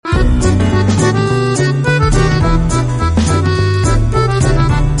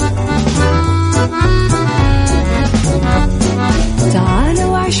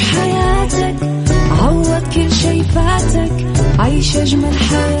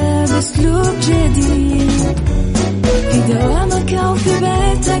الحياة بأسلوب جديد. في دوامك أو في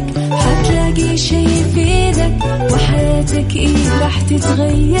بيتك حتلاقي شي يفيدك، وحياتك إيه راح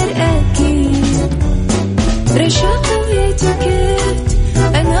تتغير أكيد. رشاق ويتوكيت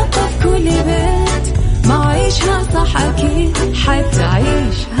أنا قف كل بيت، ما عيشها صح أكيد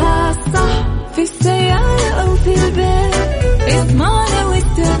حتعيشها صح. في السيارة أو في البيت اسمعنا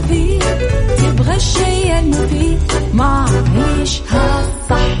والتوفيق، تبغى الشيء المفيد ما عيشها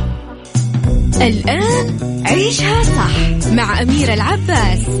صح. الآن عيشها صح مع أميرة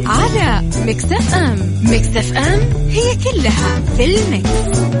العباس على ميكس اف ام. ميكس اف ام هي كلها في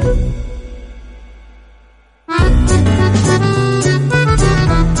الميكس.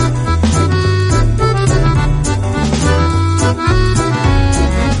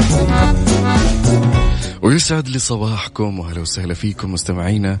 ويسعد لي صباحكم وأهلا وسهلا فيكم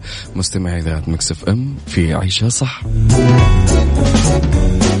مستمعينا مستمعي ذات ميكس اف ام في عيشها صح.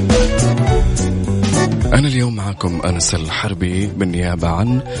 أنا اليوم معكم أنس الحربي بالنيابة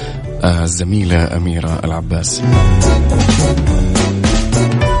عن الزميلة أميرة العباس.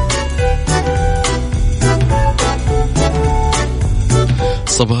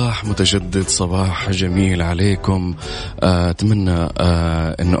 صباح متجدد، صباح جميل عليكم. أتمنى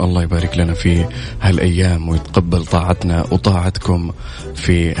أنه الله يبارك لنا في هالأيام ويتقبل طاعتنا وطاعتكم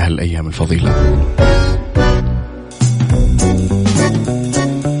في هالأيام الفضيلة.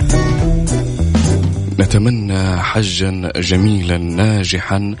 نتمنى حجا جميلا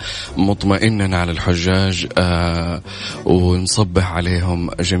ناجحا مطمئنا على الحجاج، ونصبح عليهم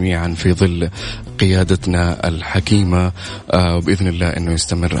جميعا في ظل قيادتنا الحكيمة، وبإذن الله أنه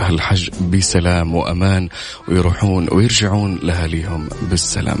يستمر هالحج بسلام وأمان ويروحون ويرجعون لأهاليهم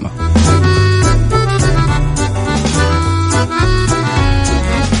بالسلامة.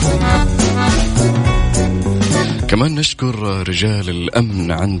 كمان نشكر رجال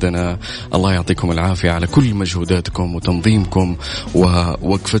الأمن عندنا، الله يعطيكم العافية على كل مجهوداتكم وتنظيمكم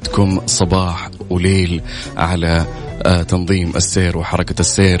ووقفتكم صباح وليل على تنظيم السير وحركة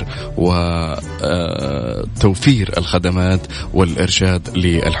السير وتوفير الخدمات والإرشاد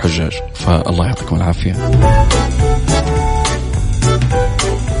للحجاج، فالله يعطيكم العافية.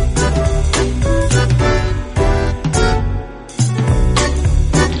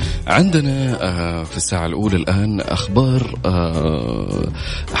 عندنا في الساعة الأولى الآن أخبار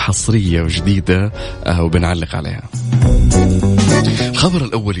حصرية وجديدة وبنعلق عليها. الخبر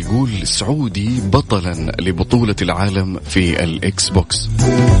الأول يقول السعودي بطلا لبطولة العالم في الإكس بوكس.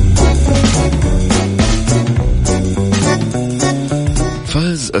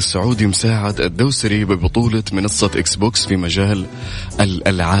 فاز السعودي مساعد الدوسري ببطولة منصة إكس بوكس في مجال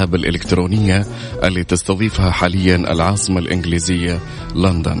الألعاب الإلكترونية اللي تستضيفها حاليا العاصمة الإنجليزية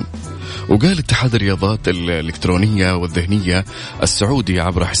لندن. وقال اتحاد الرياضات الإلكترونية والذهنية السعودي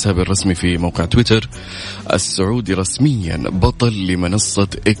عبر حسابه الرسمي في موقع تويتر: السعودي رسميا بطل لمنصة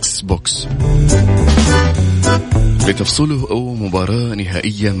إكس بوكس لتفصله مباراة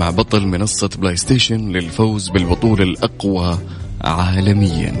نهائية مع بطل منصة بلاي ستيشن للفوز بالبطولة الأقوى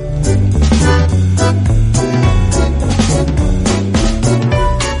عالميا.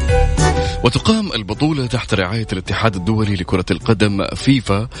 وتقام البطولة تحت رعاية الاتحاد الدولي لكرة القدم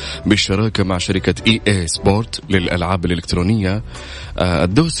فيفا بالشراكة مع شركة EA سبورت للألعاب الإلكترونية.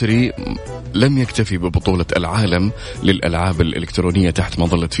 الدوسري لم يكتفي ببطولة العالم للألعاب الإلكترونية تحت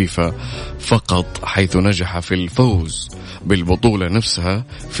مظلة فيفا فقط، حيث نجح في الفوز بالبطولة نفسها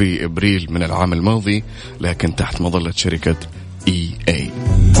في إبريل من العام الماضي، لكن تحت مظلة شركة EA.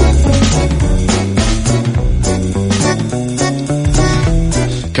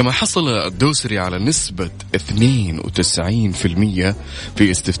 كما حصل الدوسري على نسبة 92%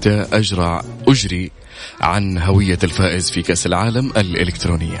 في استفتاء أجري عن هوية الفائز في كأس العالم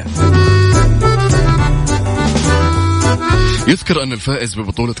الإلكترونية. يذكر أن الفائز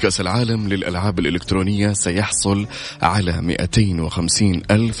ببطولة كأس العالم للألعاب الإلكترونية سيحصل على 250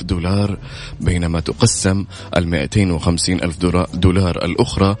 ألف دولار، بينما تقسم 250 ألف دولار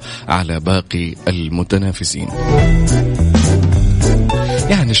الأخرى على باقي المتنافسين.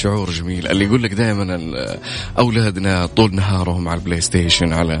 يعني شعور جميل. اللي يقول لك دائما أولادنا طول نهارهم على البلاي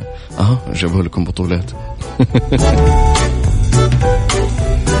ستيشن على جابوا لكم بطولات.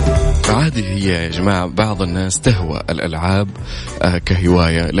 فعادي هي يا جماعة، بعض الناس تهوى الألعاب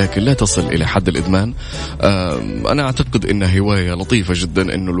كهواية لكن لا تصل إلى حد الإدمان. أنا أعتقد إنها هواية لطيفة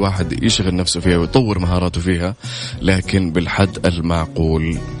جدا إنه الواحد يشغل نفسه فيها ويطور مهاراته فيها، لكن بالحد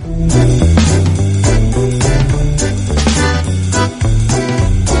المعقول.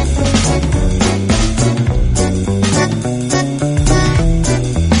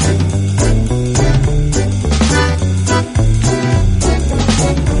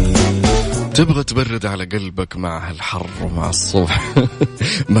 تبغى تبرد على قلبك مع هالحر ومع الصبح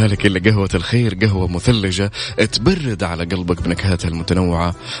مالك إلا قهوة الخير، قهوة مثلجة تبرد على قلبك بنكهاتها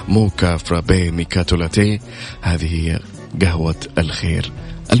المتنوعة، موكا، فرابي، ميكاتو، لاتيه. هذه هي قهوة الخير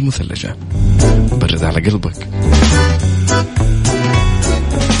المثلجة، برد على قلبك.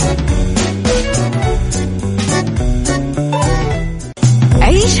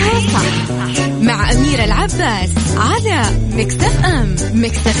 عيشها صح مع أميرة العباس على ميكس اف ام.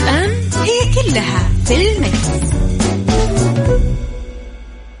 ميكس اف ام هي كلها في الميكس.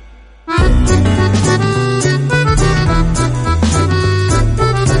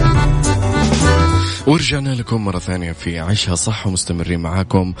 ورجعنا لكم مرة ثانية في عيشها صح، ومستمرين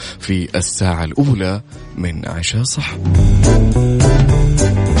معاكم في الساعة الأولى من عيشها صح.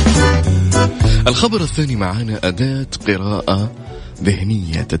 الخبر الثاني معانا أداة قراءة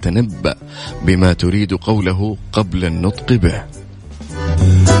ذهنية تتنبأ بما تريد قوله قبل النطق به.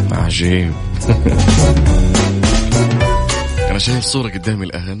 عجيب. أنا شايف صورة قدامي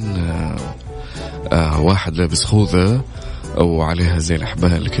الآن، واحد لابس خوذة وعليها زي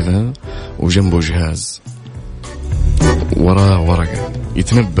الأحبال كذا، وجنبه جهاز وراه ورقة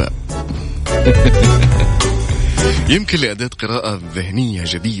يتنبأ. يمكن لأداة قراءة ذهنية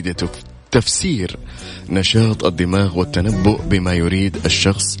جديدة تفسير نشاط الدماغ والتنبؤ بما يريد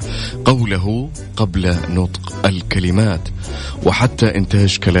الشخص قوله قبل نطق الكلمات، وحتى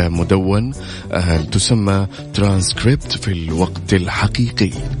إنتاج كلام مدون تسمى ترانسكريبت في الوقت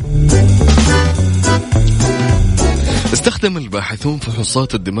الحقيقي. استخدم الباحثون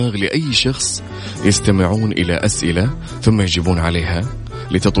فحوصات الدماغ لأي شخص يستمعون إلى أسئلة ثم يجيبون عليها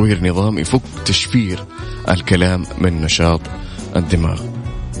لتطوير نظام يفك تشفير الكلام من نشاط الدماغ.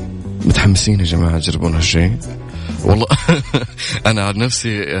 متحمسين يا جماعة تجربون هالشيء؟ والله أنا عن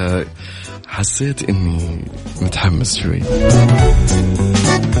نفسي حسيت إني متحمس شوي.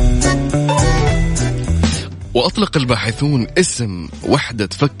 وأطلق الباحثون اسم وحدة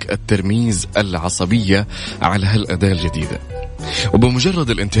فك الترميز العصبية على هالأداة الجديدة، وبمجرد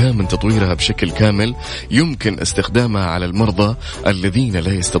الانتهاء من تطويرها بشكل كامل يمكن استخدامها على المرضى الذين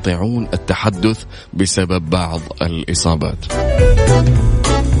لا يستطيعون التحدث بسبب بعض الإصابات.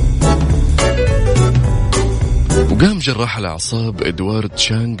 وقام جراح الأعصاب إدوارد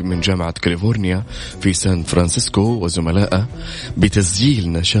شانغ من جامعة كاليفورنيا في سان فرانسيسكو وزملائه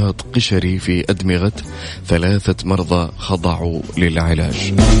بتسجيل نشاط قشري في أدمغة 3 مرضى خضعوا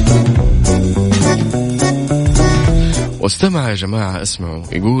للعلاج. واستمع يا جماعة، اسمعوا،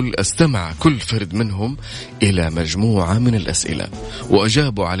 يقول استمع كل فرد منهم إلى مجموعة من الأسئلة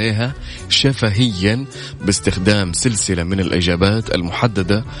وأجابوا عليها شفهيا باستخدام سلسلة من الإجابات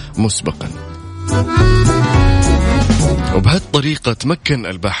المحددة مسبقا. وبهالطريقة تمكن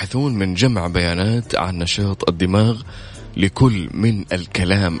الباحثون من جمع بيانات عن نشاط الدماغ لكل من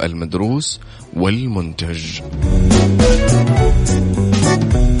الكلام المدروس والمنتج.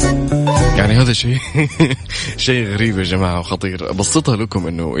 يعني هذا شيء غريب يا جماعة وخطير. بسطها لكم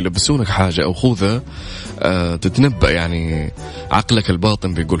إنه يلبسونك حاجة أو خوذة تتنبأ، يعني عقلك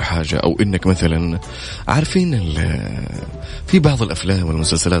الباطن بيقول حاجة، أو إنك مثلا عارفين في بعض الأفلام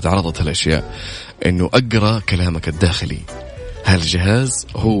والمسلسلات عرضت هالأشياء، إنه أقرأ كلامك الداخلي. هالجهاز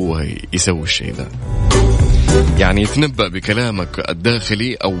هو يسوي الشيء ذا، يعني يتنبأ بكلامك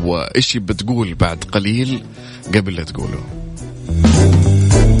الداخلي أو إيش بتقول بعد قليل قبل لا تقوله.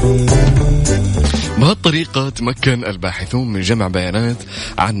 بهالطريقة تمكن الباحثون من جمع بيانات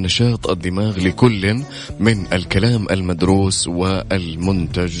عن نشاط الدماغ لكل من الكلام المدروس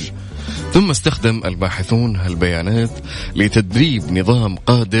والمنتج، ثم استخدم الباحثون هالبيانات لتدريب نظام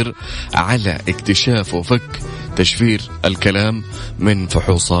قادر على اكتشاف وفك تشفير الكلام من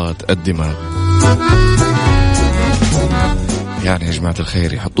فحوصات الدماغ. يعني يا جماعة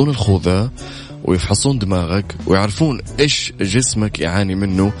الخير يحطون الخوذة ويفحصون دماغك ويعرفون إيش جسمك يعاني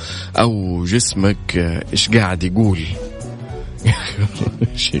منه أو جسمك إيش قاعد يقول.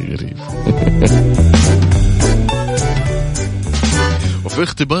 شيء غريب. وفي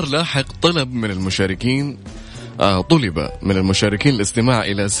اختبار لاحق طلب من المشاركين الاستماع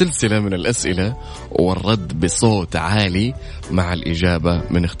إلى سلسلة من الأسئلة والرد بصوت عالي مع الإجابة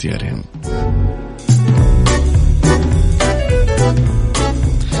من اختيارهم.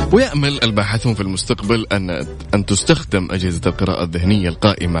 ويأمل الباحثون في المستقبل أن تستخدم أجهزة القراءة الذهنية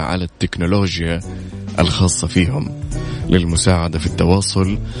القائمة على التكنولوجيا الخاصة فيهم للمساعدة في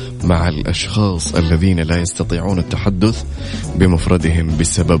التواصل مع الأشخاص الذين لا يستطيعون التحدث بمفردهم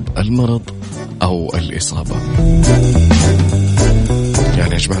بسبب المرض أو الإصابة.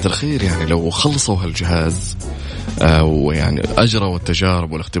 يعني يا جماعة الخير، يعني لو خلصوا هالجهاز ويعني أجروا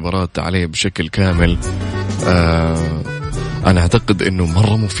التجارب والاختبارات عليه بشكل كامل أنا أعتقد أنه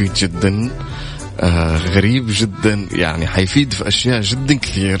مرة مفيد جدا، غريب جدا، يعني حيفيد في أشياء جدا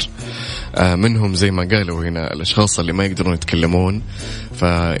كثير. منهم زي ما قالوا هنا الأشخاص اللي ما يقدرون يتكلمون،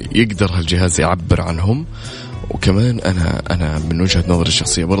 فيقدر هالجهاز يعبر عنهم. وكمان أنا من وجهة نظري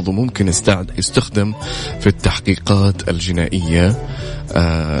الشخصية برضو ممكن يستخدم في التحقيقات الجنائية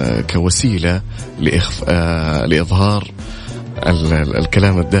كوسيلة لإظهار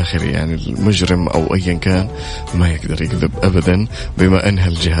الكلام الداخلي. يعني المجرم أو أيا كان ما يقدر يكذب أبدا، بما أن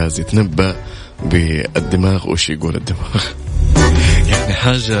الجهاز يتنبأ بالدماغ وش يقول الدماغ. يعني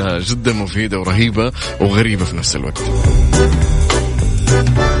حاجة جدا مفيدة ورهيبة وغريبة في نفس الوقت.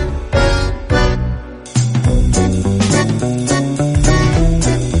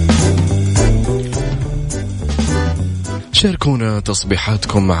 شاركونا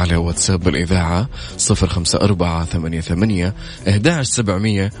تصبيحاتكم على واتساب الإذاعة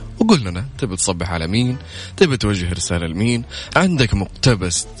 0548811700 وقول لنا تبي تصبح على مين، تبي توجه رسالة لمين، عندك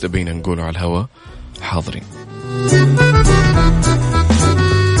مقتبس تبينا نقوله على الهواء، حاضرين.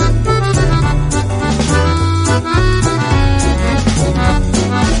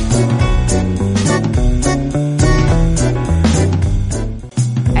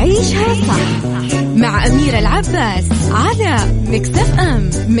 عيشها صح مع أميرة العباس على ميكس اف ام.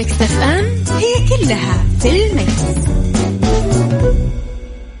 ميكس اف ام هي كلها في الميكس.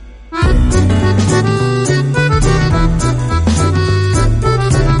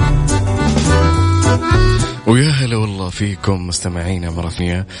 ويا هلا والله فيكم مستمعينا مرة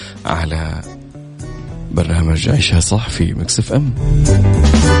ثانية على برنامج عيشها صح في ميكس اف ام.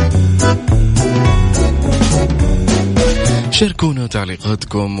 شاركونا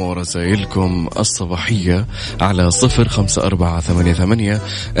تعليقاتكم ورسائلكم الصباحية على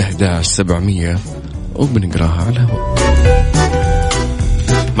 0548811700 وبنقراها على الهواء.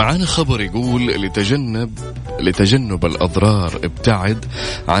 معانا خبر يقول لتجنب الأضرار ابتعد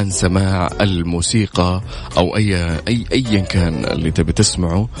عن سماع الموسيقى أو أيا كان اللي تبي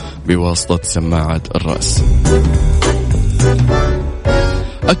تسمعه بواسطة سماعة الرأس.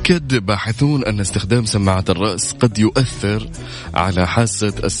 أكد باحثون أن استخدام سماعة الرأس قد يؤثر على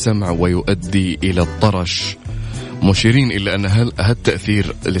حاسة السمع ويؤدي إلى الطرش، مشيرين إلى أن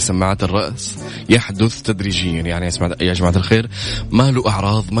هالتأثير لسماعة الرأس يحدث تدريجيا. يعني يا جماعة الخير ما له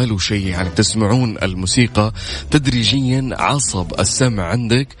أعراض، ما له شيء، يعني تسمعون الموسيقى تدريجيا عصب السمع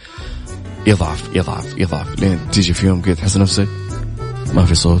عندك يضعف يضعف يضعف لين تيجي في يوم كده تحس نفسك ما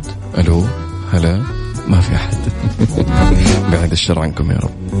في صوت، ألو هلا ما في أحد. بعد الشر عنكم يا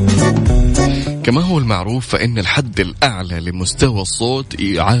رب. كما هو المعروف فإن الحد الأعلى لمستوى الصوت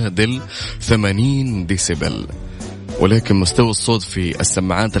يعادل 80 ديسيبل، ولكن مستوى الصوت في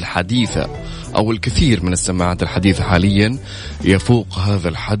السماعات الحديثة أو الكثير من السماعات الحديثة حاليا يفوق هذا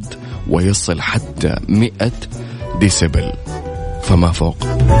الحد ويصل حتى 100 ديسيبل فما فوق.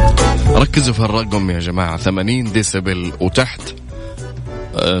 ركزوا في الرقم يا جماعة، 80 ديسيبل وتحت.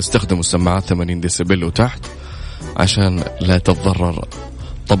 استخدموا السماعات 80 ديسيبل وتحت عشان لا تتضرر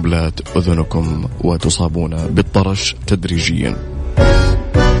طبلة أذنكم وتصابون بالطرش تدريجيا.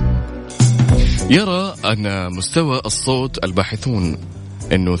 يرى أن مستوى الصوت الباحثون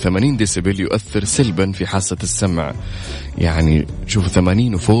أنه 80 ديسيبل يؤثر سلبا في حاسة السمع. يعني شوفوا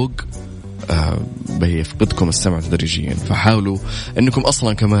 80 وفوق بيفقدكم السمع تدريجيا، فحاولوا أنكم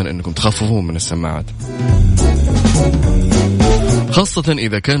أصلا كمان أنكم تخففون من السماعات، خاصة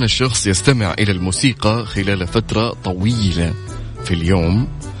إذا كان الشخص يستمع إلى الموسيقى خلال فترة طويلة في اليوم.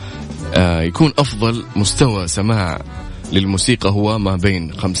 يكون أفضل مستوى سماع للموسيقى هو ما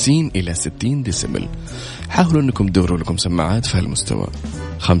بين 50 إلى 60 ديسيبل. حاولوا أنكم تدوروا لكم سماعات في هالمستوى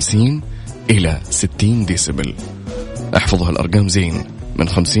 50 إلى 60 ديسيبل. احفظوا هالأرقام زين، من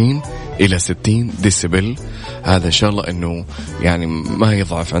 50 إلى 60 ديسيبل. هذا إن شاء الله أنه يعني ما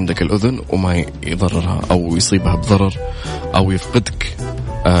يضعف عندك الأذن وما يضررها أو يصيبها بضرر أو يفقدك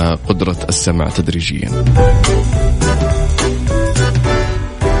قدرة السمع تدريجيا.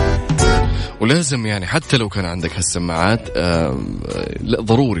 ولازم يعني حتى لو كان عندك هالسماعات لا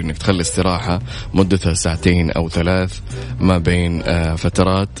ضروري انك تخلي استراحة مدتها 2 أو 3 ما بين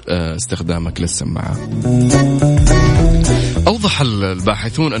فترات استخدامك للسماعة. أوضح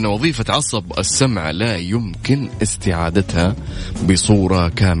الباحثون أن وظيفة عصب السمع لا يمكن استعادتها بصورة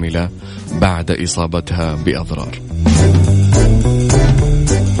كاملة بعد إصابتها بأضرار،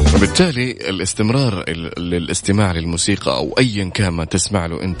 وبالتالي الاستمرار للاستماع للموسيقى أو أيا كان ما تسمع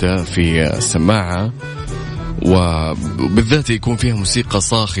له أنت في السماعة، وبالذات يكون فيها موسيقى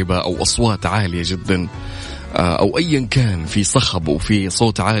صاخبة أو أصوات عالية جدا أو أيا كان في صخب وفي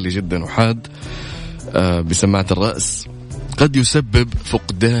صوت عالي جدا وحاد بسماعة الرأس، قد يسبب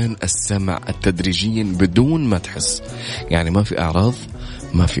فقدان السمع تدريجيا بدون ما تحس. يعني ما في أعراض،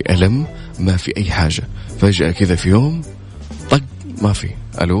 ما في ألم، ما في أي حاجة، فجأة كذا في يوم طق ما في.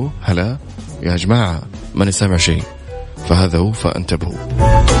 ألو هلا يا جماعة ماني سامع شيء. فهذا هو، فانتبهوا.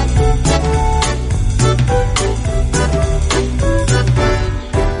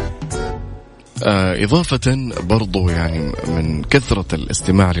 إضافة برضو يعني من كثرة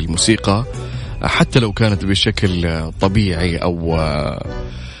الاستماع للموسيقى حتى لو كانت بشكل طبيعي أو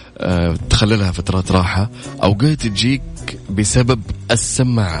تخللها فترات راحة، أوقات تجيك بسبب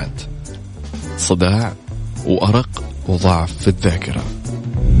السماعات صداع وأرق وضعف في الذاكرة.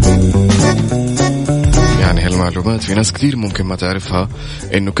 يعني هالمعلومات في ناس كثير ممكن ما تعرفها،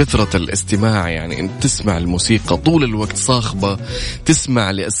 إنه كثرة الاستماع يعني أنت تسمع الموسيقى طول الوقت صاخبة،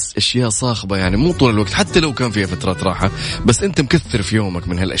 تسمع لأشياء صاخبة، يعني مو طول الوقت حتى لو كان فيها فترات راحة، بس أنت مكثر في يومك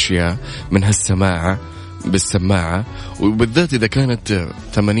من هالأشياء، من هالسماعة بالسماعة، وبالذات إذا كانت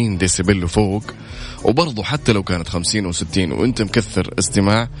 80 ديسيبل وفوق، وبرضو حتى لو كانت 50 و60 وأنت مكثر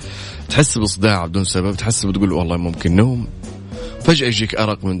استماع، تحس بصداع بدون سبب، تحس بتقول والله ممكن نوم، فجأة يجيك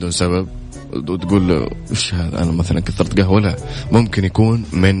أرق من دون سبب وتقول إيش هذا، أنا مثلا كثرت قهوة. لا، ممكن يكون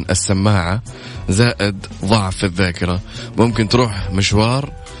من السماعة زائد ضعف في الذاكرة. ممكن تروح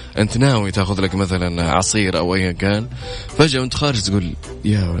مشوار أنت ناوي تأخذ لك مثلا عصير أو أي كان، فجأة وأنت خارج تقول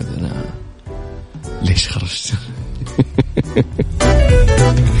يا ولد أنا ليش خرجت؟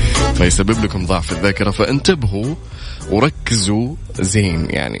 فيسبب لكم ضعف في الذاكرة. فانتبهوا وركزوا زين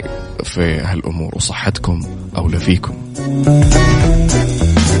يعني في هالأمور، وصحتكم أولى فيكم.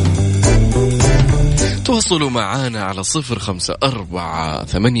 تواصلوا معنا على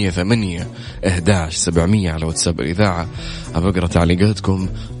 0548811700 على واتساب الإذاعة. أبقرأ تعليقاتكم،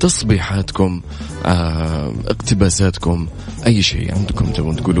 تصبيحاتكم، اقتباساتكم، أي شيء عندكم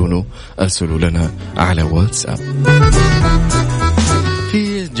تبون تقولونه أرسلوا لنا على واتساب.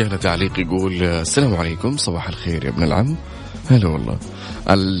 في جانا تعليق يقول السلام عليكم، صباح الخير يا ابن العم. هلا والله.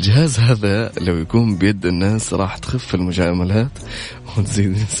 الجهاز هذا لو يكون بيد الناس راح تخف المجاملات وتزيد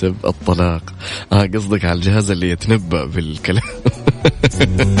نسب الطلاق. قصدك على الجهاز اللي يتنبأ بالكلام.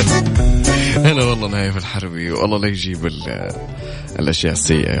 هلا والله نايف الحربي، والله لا يجيب الأشياء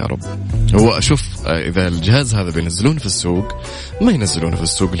السيئة يا رب. هو أشوف إذا الجهاز هذا بينزلون في السوق، ما ينزلونه في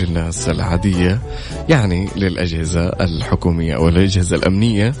السوق للناس العادية، يعني للأجهزة الحكومية أو الأجهزة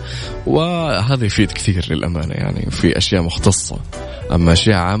الأمنية، وهذا يفيد كثير للأمانة يعني في أشياء مختصة. أما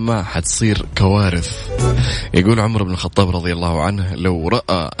أشياء عامة حتصير كوارث. يقول عمر بن الخطاب رضي الله عنه لو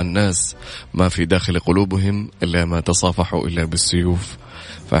رأى الناس ما في داخل قلوبهم إلا ما تصافحوا إلا بالسيوف.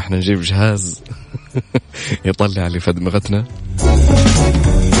 فإحنا نجيب جهاز يطلع اللي في دماغتنا.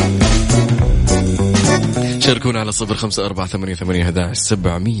 شاركونا على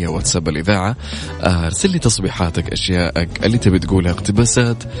 0548811700 واتساب الإذاعة. ارسل لي تصبيحاتك، أشياءك اللي تبي تقولها،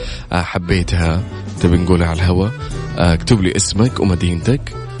 اقتباسات حبيتها تبي نقولها على الهواء. اكتب لي اسمك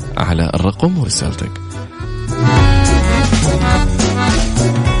ومدينتك على الرقم ورسالتك.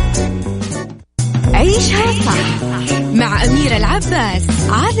 عيشها صح مع أميرة العباس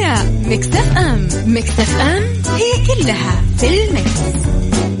على ميكس اف ام. ميكس اف ام هي كلها في الميكس.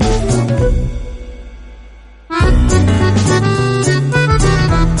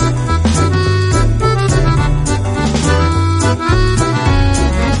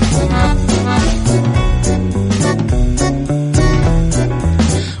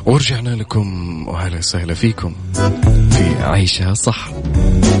 ورجعنا لكم وأهلا وسهلا فيكم في عيشها صح.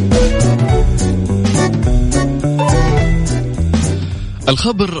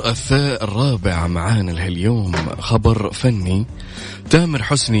 الخبر الرابع معانا لهاليوم خبر فني. تامر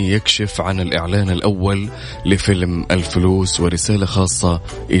حسني يكشف عن الإعلان الأول لفيلم الفلوس ورسالة خاصة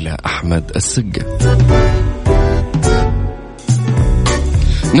إلى أحمد السقا.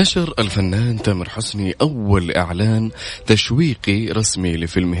 نشر الفنان تامر حسني أول إعلان تشويقي رسمي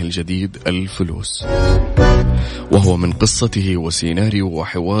لفيلمه الجديد الفلوس، وهو من قصته وسيناريو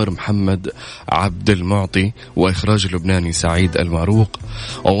وحوار محمد عبد المعطي وإخراج اللبناني سعيد المعروق.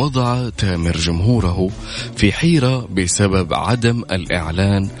 ووضع تامر جمهوره في حيرة بسبب عدم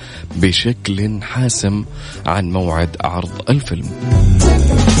الإعلان بشكل حاسم عن موعد عرض الفيلم.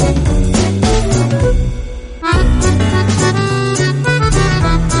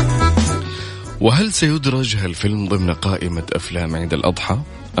 وهل سيدرج هالفيلم ضمن قائمة أفلام عيد الأضحى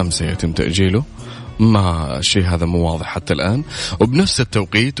أم سيتم تأجيله؟ ما الشيء هذا مو واضح حتى الآن. وبنفس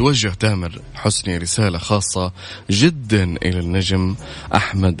التوقيت وجه تامر حسني رسالة خاصة جدا إلى النجم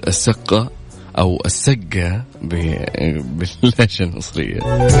أحمد السقا أو السقا باللهجة المصرية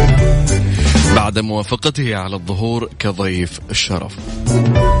بعد موافقته على الظهور كضيف الشرف.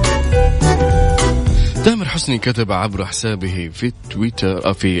 تامر حسني كتب عبر حسابه في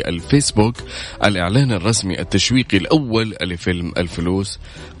تويتر في الفيسبوك الإعلان الرسمي التشويقي الأول لفيلم الفلوس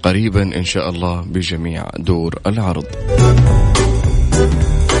قريبا إن شاء الله بجميع دور العرض.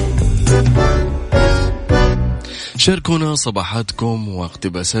 شاركونا صباحاتكم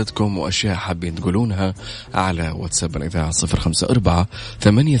واقتباساتكم وأشياء حابين تقولونها على واتساب الإذاعة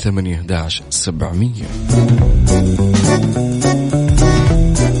 0548811700.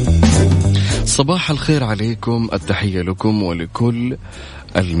 صباح الخير عليكم، التحية لكم ولكل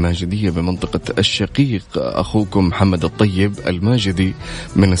الماجدية بمنطقة الشقيق. أخوكم محمد الطيب الماجدي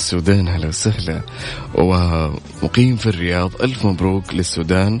من السودان، هلا وسهلا، ومقيم في الرياض. ألف مبروك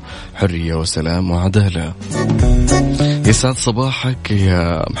للسودان، حرية وسلام وعدالة. يسعد صباحك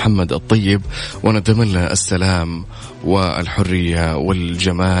يا محمد الطيب، ونتمنى السلام والحرية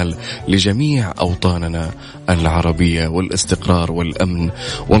والجمال لجميع أوطاننا العربية والاستقرار والأمن،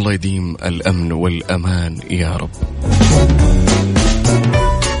 والله يديم الأمن والأمان يا رب.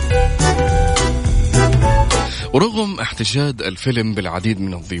 ورغم احتشاد الفيلم بالعديد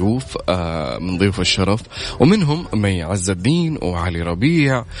من الضيوف من ضيوف الشرف، ومنهم مي عز الدين وعلي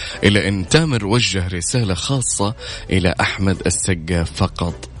ربيع، إلى أن تامر وجه رسالة خاصة إلى أحمد السقا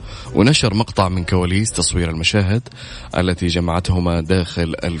فقط، ونشر مقطع من كواليس تصوير المشاهد التي جمعتهما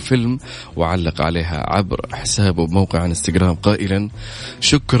داخل الفيلم، وعلق عليها عبر حسابه بموقع انستغرام قائلا: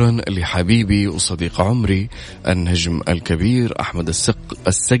 شكرا لحبيبي وصديق عمري النجم الكبير أحمد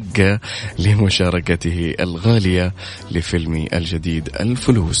السقا لمشاركته الغالية لفيلمي الجديد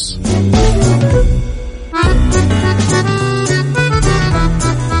الفلوس.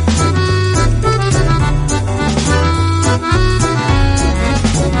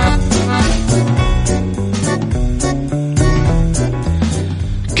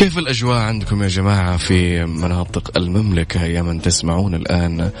 كيف الأجواء عندكم يا جماعة في مناطق المملكة يا من تسمعون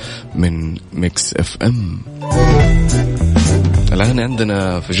الآن من ميكس اف ام؟ الآن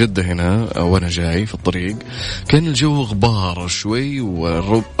عندنا في جدة هنا وأنا جاي في الطريق كان الجو غبار شوي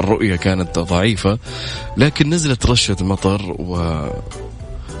والرؤية كانت ضعيفة، لكن نزلت رشة مطر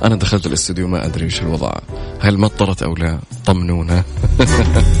وأنا دخلت الاستوديو ما أدري إيش الوضع، هل مطرت أو لا؟ طمنونا.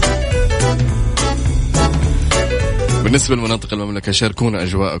 بالنسبة لمناطق المملكة شاركونا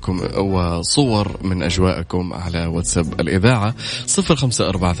أجواءكم وصور من أجواءكم على واتساب الإذاعة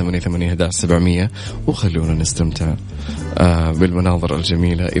 0548811700 وخلونا نستمتع بالمناظر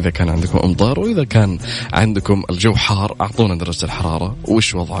الجميلة. إذا كان عندكم أمطار وإذا كان عندكم الجو حار أعطونا درجة الحرارة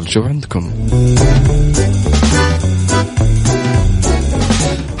وإيش وضع الجو عندكم.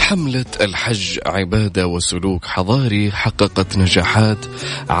 حملة الحج عبادة وسلوك حضاري حققت نجاحات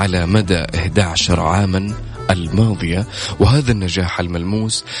على مدى 11 عاما الماضية، وهذا النجاح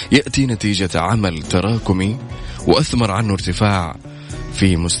الملموس يأتي نتيجة عمل تراكمي وأثمر عنه ارتفاع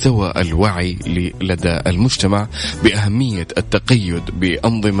في مستوى الوعي لدى المجتمع بأهمية التقيد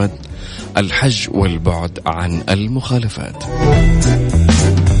بأنظمة الحج والبعد عن المخالفات.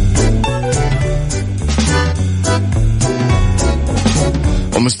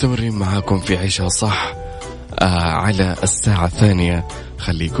 ومستمرين معاكم في عيشها صح على الساعة الثانية،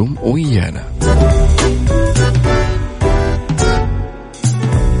 خليكم ويانا.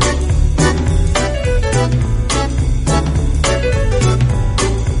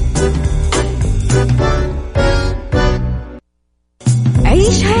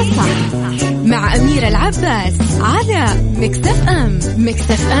 عيشها صح مع أميرة العباس على ميكس اف ام.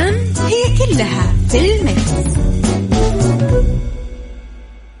 ميكس اف ام هي كلها في الميكس.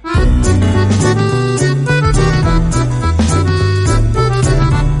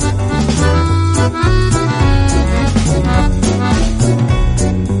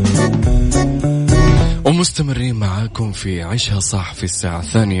 ومستمرين معاكم في عيشها صح في الساعة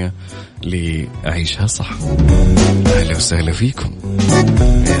الثانية لعيشها صح. أهلا وسهلا فيكم،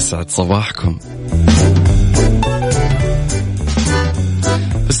 يسعد صباحكم.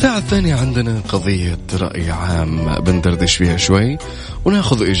 في الساعة الثانية عندنا قضية رأي عام بندردش فيها شوي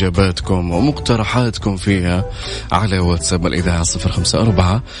وناخذ إجاباتكم ومقترحاتكم فيها على واتساب الإذاعة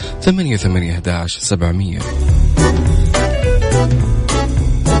 0548811700.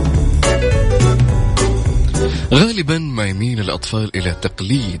 غالبا ما يميل الأطفال إلى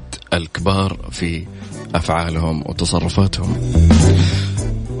تقليد الكبار في أفعالهم وتصرفاتهم.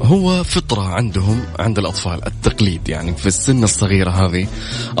 هو فطرة عندهم عند الأطفال التقليد، يعني في السن الصغيرة هذه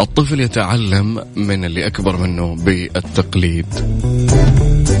الطفل يتعلم من اللي أكبر منه بالتقليد،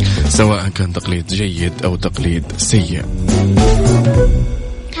 سواء كان تقليد جيد أو تقليد سيء.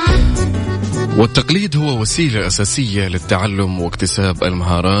 والتقليد هو وسيلة أساسية للتعلم واكتساب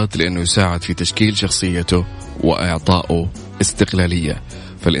المهارات، لأنه يساعد في تشكيل شخصيته وإعطائه استقلالية،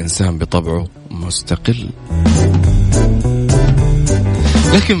 فالإنسان بطبعه مستقل.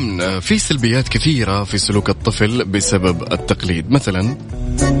 لكن في سلبيات كثيرة في سلوك الطفل بسبب التقليد. مثلا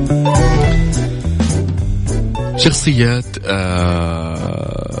شخصيات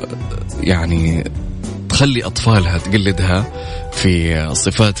يعني تخلي أطفالها تقلدها في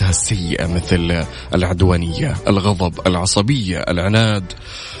صفاتها السيئة، مثل العدوانية، الغضب، العصبية، العناد،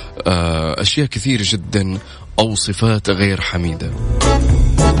 أشياء كثير جدا، أو صفات غير حميدة.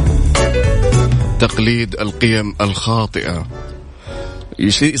 تقليد القيم الخاطئة،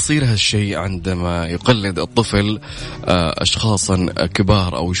 يصير هالشيء عندما يقلد الطفل أشخاصا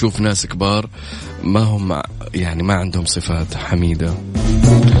كبار أو يشوف ناس كبار ما هم يعني ما عندهم صفات حميدة،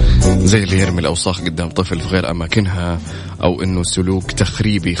 زي اللي يرمي الأوساخ قدام طفل في غير أماكنها، أو إنه سلوك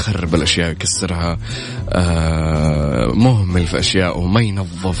تخريبي يخرب الأشياء يكسرها، مهمل في أشياء وما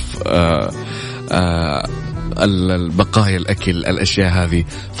ينظف البقايا الأكل، الأشياء هذه.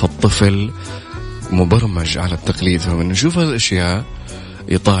 فالطفل مبرمج على التقليد، فمن نشوف هالأشياء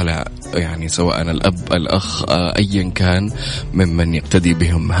يطالع يعني سواء الأب الأخ أيا كان ممن يقتدي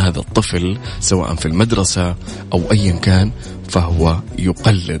بهم هذا الطفل سواء في المدرسة أو أيا كان، فهو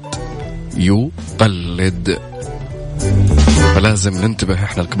يقلد. فلازم ننتبه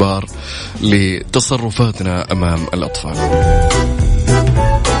إحنا الكبار لتصرفاتنا أمام الأطفال.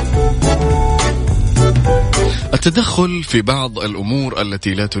 التدخل في بعض الأمور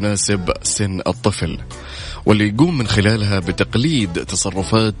التي لا تناسب سن الطفل، واللي يقوم من خلالها بتقليد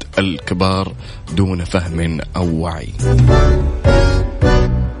تصرفات الكبار دون فهم أو وعي.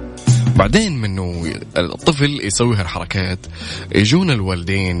 بعدين منه الطفل يسوي هالحركات، يجون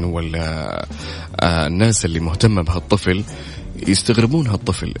الوالدين ولا الناس اللي مهتمة بهالطفل يستغربون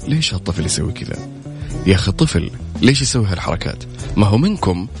هالطفل، ليش هالطفل يسوي كذا؟ يا أخي طفل ليش يسوي هالحركات؟ ما هو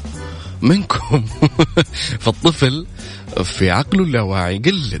منكم فالطفل في عقله اللاواعي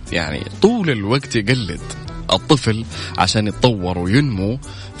يقلد، يعني طول الوقت يقلد. الطفل عشان يتطور وينمو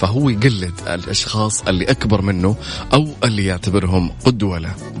فهو يقلد الأشخاص اللي أكبر منه أو اللي يعتبرهم قدوة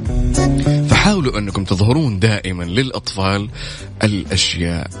له. فحاولوا أنكم تظهرون دائما للأطفال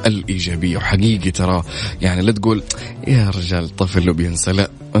الأشياء الإيجابية. وحقيقي ترى يعني لا تقول يا رجال طفل لو بينسى، لا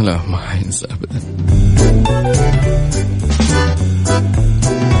ما حينسى أبدا.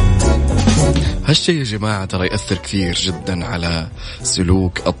 هالشيء يا جماعة ترى يأثر كثير جدا على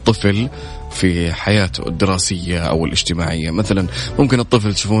سلوك الطفل في حياته الدراسية أو الاجتماعية. مثلا ممكن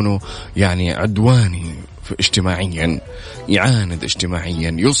الطفل تشوفونه يعني عدواني اجتماعيا، يعاند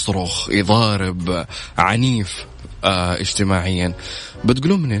اجتماعيا، يصرخ، يضارب، عنيف اجتماعيا.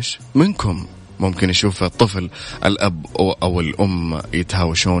 بتقولون من إيش؟ منكم. ممكن يشوف الطفل الأب أو الأم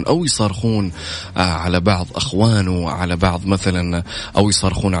يتهاوشون أو يصارخون على بعض أخوانه، على بعض مثلا، أو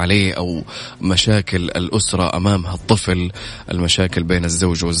يصارخون عليه، أو مشاكل الأسرة أمام هالطفل، المشاكل بين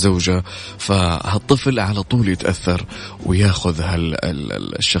الزوج والزوجة. فهالطفل على طول يتأثر وياخذ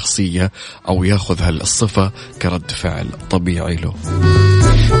الشخصية أو ياخذ هالصفة كرد فعل طبيعي له،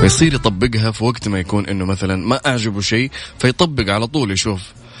 ويصير يطبقها في وقت ما يكون إنه مثلا ما أعجبه شيء فيطبق على طول. يشوف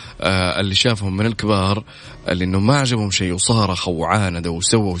اللي شافهم من الكبار اللي إنه ما عجبهم شيء وصارخوا وعاندوا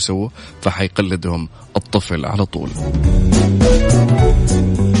وسووا فحيقلدهم الطفل على طول.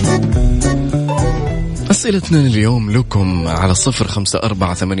 أسئلتنا اليوم لكم على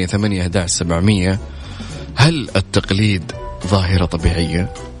 0548811700. هل التقليد ظاهرة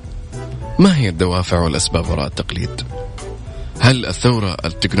طبيعية؟ ما هي الدوافع والأسباب وراء التقليد؟ هل الثورة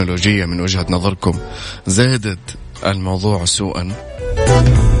التكنولوجية من وجهة نظركم زادت الموضوع سوءا؟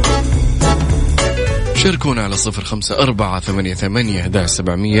 شاركونا على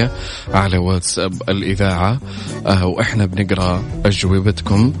 0548811700 على واتساب الإذاعة، وإحنا بنقرأ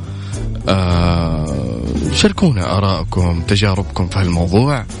أجوبتكم. شاركونا آراءكم، تجاربكم في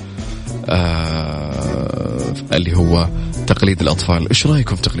هالموضوع اللي هو تقليد الأطفال. إيش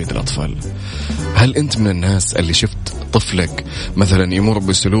رأيكم في تقليد الأطفال؟ هل أنت من الناس اللي شفت طفلك مثلا يمر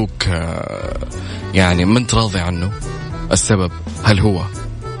بسلوك يعني ما أنت راضي عنه؟ السبب هل هو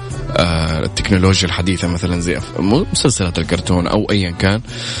التكنولوجيا الحديثة مثلا زي مسلسلات الكرتون أو أيا كان،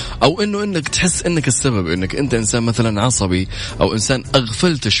 أو إنك تحس إنك السبب، إنك أنت إنسان مثلا عصبي أو إنسان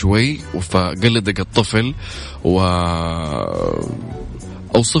أغفلت شوي فقلدك الطفل؟ وأوصف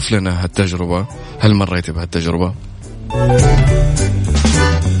لنا هالتجربة، هل مريت بهالتجربة؟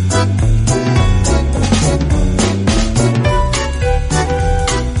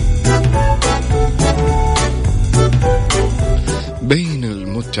 بين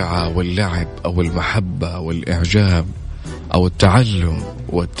المتعة واللعب أو المحبة والإعجاب أو التعلم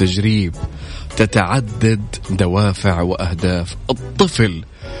والتجريب تتعدد دوافع وأهداف الطفل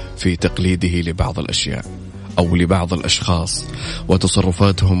في تقليده لبعض الأشياء. أو لبعض الأشخاص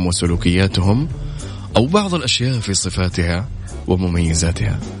وتصرفاتهم وسلوكياتهم، أو بعض الأشياء في صفاتها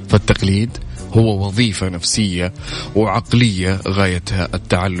ومميزاتها. فالتقليد هو وظيفة نفسية وعقلية غايتها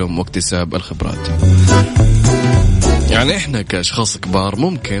التعلم واكتساب الخبرات. يعني إحنا كأشخاص كبار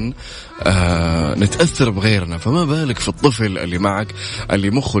ممكن نتأثر بغيرنا، فما بالك في الطفل اللي معك اللي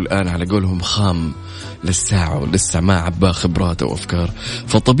مخه الآن على قولهم خام للساعة ولسه ما عباه خبرات أو أفكار.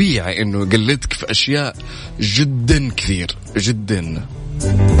 فطبيعي إنه يقلدك في أشياء جدا كثير جدا،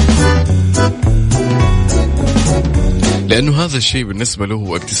 لأنه هذا الشيء بالنسبة له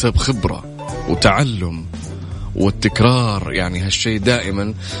هو اكتساب خبرة وتعلم والتكرار. يعني هالشيء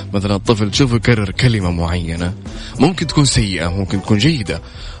دائما، مثلا الطفل تشوفه يكرر كلمة معينة ممكن تكون سيئة ممكن تكون جيدة،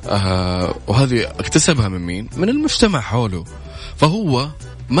 وهذه اكتسبها من مين؟ من المجتمع حوله، فهو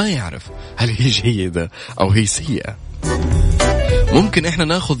ما يعرف هل هي جيدة أو هي سيئة. ممكن إحنا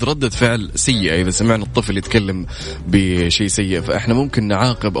ناخذ ردة فعل سيئة إذا سمعنا الطفل يتكلم بشيء سيء، فإحنا ممكن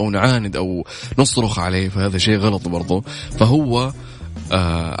نعاقب أو نعاند أو نصرخ عليه، فهذا شيء غلط برضو. فهو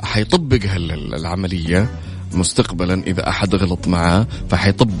حيطبق العملية مستقبلا إذا أحد غلط معه،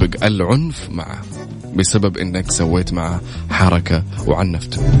 فحيطبق العنف معه بسبب إنك سويت معه حركة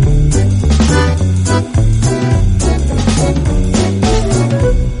وعنفته.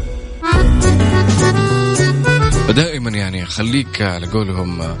 فدائما يعني خليك على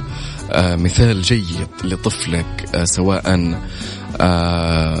قولهم مثال جيد لطفلك، سواء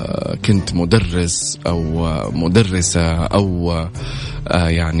كنت مدرس أو مدرسة أو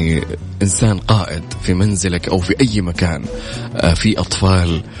يعني إنسان قائد في منزلك أو في أي مكان في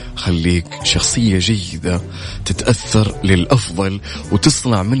أطفال. خليك شخصية جيدة تتأثر للأفضل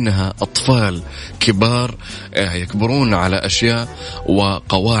وتصنع منها أطفال كبار يكبرون على أشياء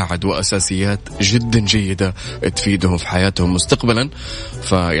وقواعد وأساسيات جدا جيدة تفيدهم في حياتهم مستقبلا.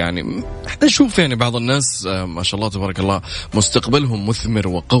 فيعني احنا نشوف يعني بعض الناس ما شاء الله تبارك الله مستقبلهم مثمر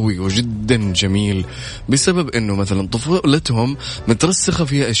وقوي وجدا جميل بسبب انه مثلا طفولتهم مترسخة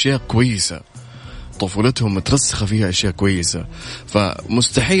فيها اشياء كويسة، طفولتهم مترسخة فيها أشياء كويسة،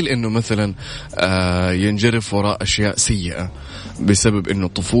 فمستحيل إنه مثلا ينجرف وراء أشياء سيئة بسبب إنه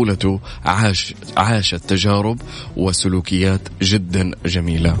طفولته عاشت تجارب وسلوكيات جدا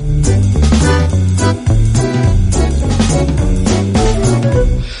جميلة.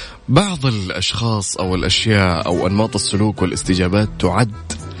 بعض الأشخاص أو الأشياء أو أنماط السلوك والاستجابات تعد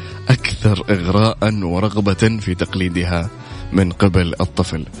أكثر إغراء ورغبة في تقليدها من قبل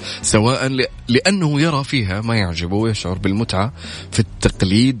الطفل، سواء لأنه يرى فيها ما يعجبه ويشعر بالمتعة في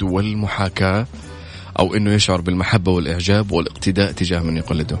التقليد والمحاكاة، أو أنه يشعر بالمحبة والإعجاب والاقتداء تجاه من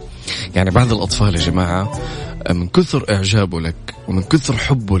يقلده. يعني بعض الأطفال يا جماعة من كثر إعجابه لك ومن كثر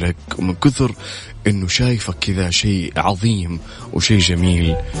حبه لك ومن كثر أنه شايفك كذا شيء عظيم وشيء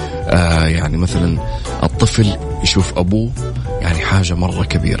جميل، يعني مثلا الطفل يشوف أبوه يعني حاجة مرة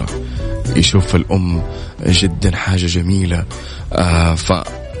كبيرة، يشوف الأم جدا حاجة جميلة،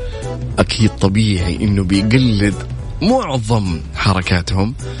 فأكيد طبيعي إنه بيقلد معظم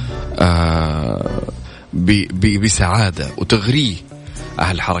حركاتهم بسعادة وتغريه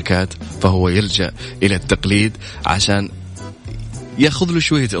هالحركات، فهو يلجأ إلى التقليد عشان يأخذ له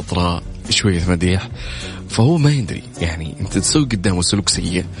شوية إطراء شوية مديح. فهو ما يدري يعني أنت تسوي قدامه سلوك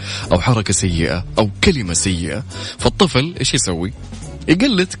سيء أو حركة سيئة أو كلمة سيئة، فالطفل إيش يسوي؟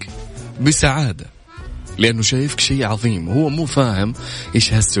 يقلدك بسعادة لأنه شايفك شيء عظيم. هو مو فاهم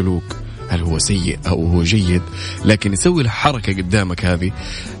إيش هالسلوك، هل هو سيء أو هو جيد، لكن يسوي الحركة قدامك هذه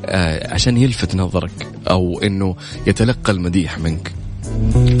عشان يلفت نظرك أو إنه يتلقى المديح منك،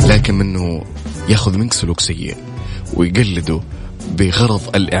 لكن منه يأخذ منك سلوك سيء ويقلده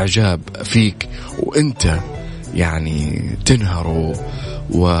بغرض الإعجاب فيك، وإنت يعني تنهره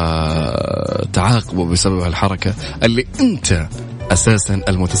وتعاقبه بسبب الحركة اللي أنت أساسا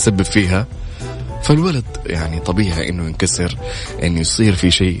المتسبب فيها. فالولد يعني طبيعي إنه ينكسر، إنه يصير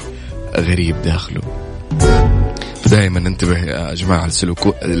في شيء غريب داخله. فدائما ننتبه يا جماعة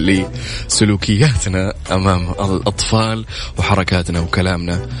لسلوكياتنا أمام الأطفال وحركاتنا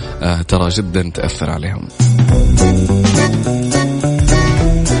وكلامنا، ترى جدا تأثر عليهم.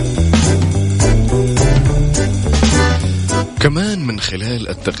 كمان من خلال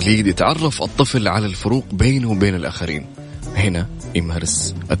التقليد يتعرف الطفل على الفروق بينه وبين الآخرين. هنا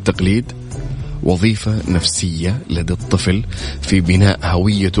يمارس التقليد وظيفة نفسية لدى الطفل في بناء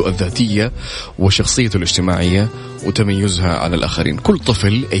هويته الذاتية وشخصيته الاجتماعية وتميزها على الآخرين. كل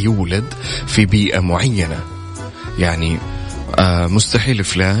طفل يولد في بيئة معينة، يعني مستحيل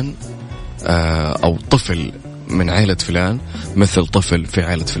فلان أو طفل من عائلة فلان مثل طفل في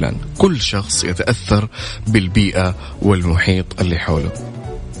عائلة فلان. كل شخص يتأثر بالبيئة والمحيط اللي حوله.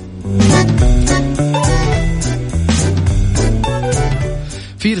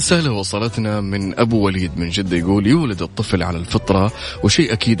 في رسالة وصلتنا من أبو وليد من جدة يقول يولد الطفل على الفطرة،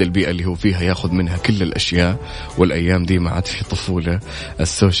 وشيء أكيد البيئة اللي هو فيها ياخذ منها كل الأشياء، والأيام دي ما عاد في طفولة،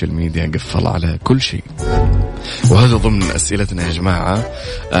 السوشيال ميديا قفل على كل شيء. وهذا ضمن أسئلتنا يا جماعة،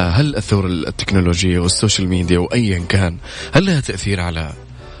 هل الثورة التكنولوجية والسوشيال ميديا وأيا كان هل لها تأثير على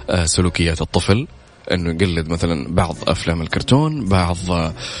سلوكيات الطفل؟ أنه يقلد مثلا بعض أفلام الكرتون، بعض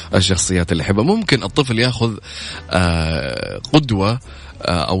الشخصيات اللي يحبها. ممكن الطفل يأخذ قدوة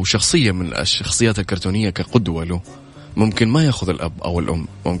أو شخصية من الشخصيات الكرتونية كقدوة له، ممكن ما يأخذ الأب أو الأم،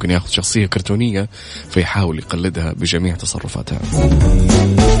 ممكن يأخذ شخصية كرتونية فيحاول يقلدها بجميع تصرفاتها.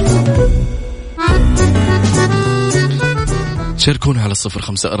 شاركونا على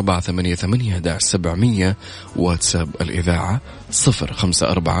 0548811700 واتساب الإذاعة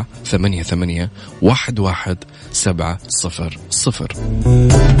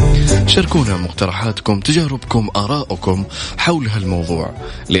 0548811700. شاركونا مقترحاتكم، تجاربكم، آراءكم حول هالموضوع،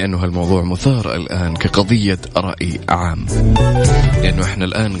 لأنه هالموضوع مثار الآن كقضية رأي عام، لأنه إحنا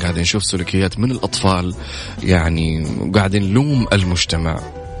الآن قاعدين نشوف سلوكيات من الأطفال، يعني قاعدين نلوم المجتمع.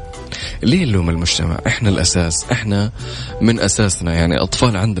 ليه نلوم المجتمع؟ إحنا الأساس، إحنا من أساسنا يعني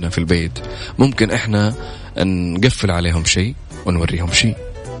أطفال عندنا في البيت، ممكن إحنا نقفل عليهم شيء ونوريهم شيء،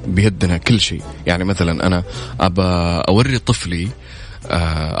 بيدنا كل شيء. يعني مثلا أنا أبى أوري طفلي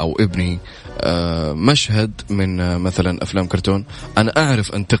أو ابني مشهد من مثلا أفلام كرتون، أنا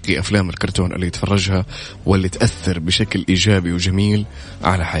أعرف أنتقي أفلام الكرتون اللي يتفرجها واللي تأثر بشكل إيجابي وجميل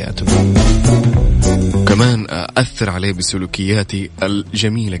على حياته، كمان أثر عليه بسلوكياتي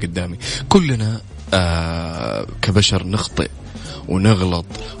الجميلة قدامي. كلنا كبشر نخطئ ونغلط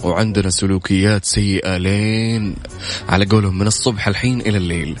وعندنا سلوكيات سيئة لين على قولهم من الصبح الحين إلى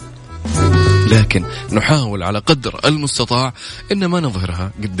الليل، لكن نحاول على قدر المستطاع إن ما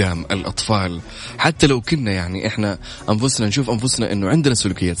نظهرها قدام الأطفال. حتى لو كنا يعني إحنا أنفسنا نشوف أنفسنا إنه عندنا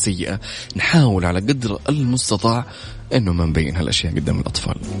سلوكيات سيئة، نحاول على قدر المستطاع إنه ما نبين هالأشياء قدام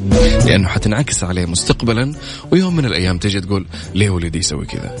الأطفال، لأنه حتنعكس عليه مستقبلا، ويوم من الأيام تجي تقول ليه ولدي يسوي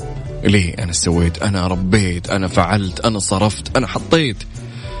كذا؟ ليه أنا سويت؟ أنا ربيت، أنا فعلت، أنا صرفت، أنا حطيت.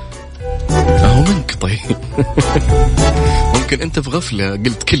 أهو منك طيب. ممكن أنت في غفلة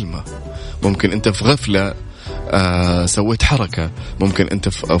قلت كلمة، ممكن أنت في غفلة سويت حركة، ممكن أنت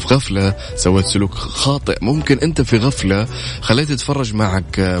في غفلة سويت سلوك خاطئ، ممكن أنت في غفلة خليت تتفرج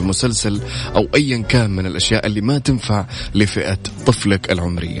معك مسلسل أو أيا كان من الأشياء اللي ما تنفع لفئة طفلك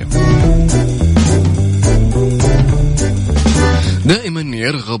العمرية. دائما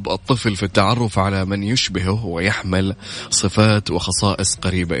يرغب الطفل في التعرف على من يشبهه ويحمل صفات وخصائص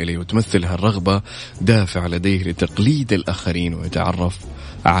قريبة إليه، وتمثل هالرغبة دافع لديه لتقليد الآخرين ويتعرف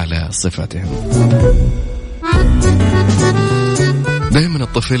على صفاتهم. دائما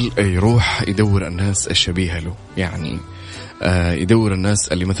الطفل يروح يدور الناس الشبيهة له، يعني يدور الناس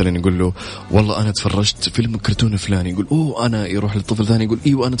اللي مثلا يقول له والله أنا تفرجت فيلم كرتون فلاني، يقول أوه أنا، يروح للطفل ثاني يقول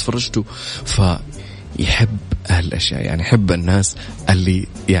إيوه أنا تفرجته. فيحب هالأشياء، يعني يحب الناس اللي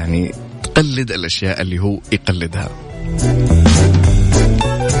يعني تقلد الأشياء اللي هو يقلدها.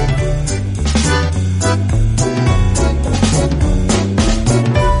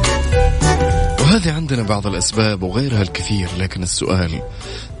 وهذه عندنا بعض الأسباب وغيرها الكثير، لكن السؤال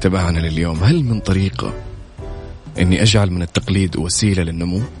تبعنا لليوم، هل من طريقة أني أجعل من التقليد وسيلة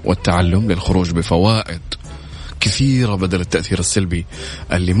للنمو والتعلم للخروج بفوائد كثيرة بدل التأثير السلبي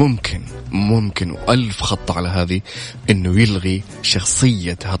اللي ممكن وألف خط على هذه، أنه يلغي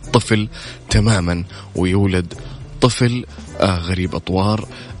شخصية هالطفل تماما ويولد طفل غريب أطوار،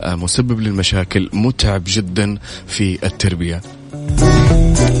 مسبب للمشاكل، متعب جدا في التربية؟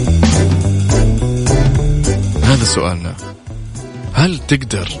 هذا سؤالنا. هل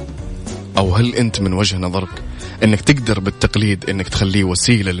تقدر، أو هل أنت من وجه نظرك أنك تقدر بالتقليد أنك تخليه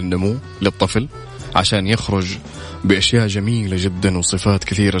وسيلة للنمو للطفل عشان يخرج بأشياء جميلة جدا وصفات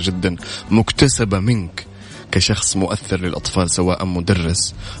كثيرة جدا مكتسبة منك كشخص مؤثر للأطفال، سواء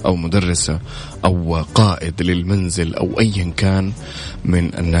مدرس أو مدرسة أو قائد للمنزل أو أيا كان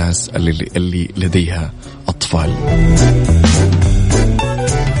من الناس اللي لديها أطفال؟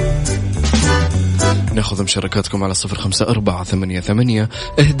 ناخذ مشاركاتكم على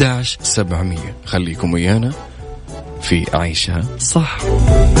 0548811700. خليكم ويانا في عيشها صح.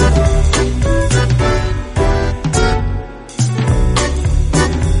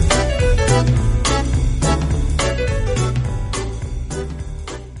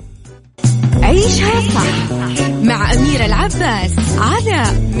 عيشها صح مع أميرة العباس على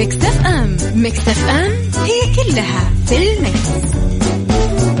مكسف أم. مكسف أم هي كلها في المكس.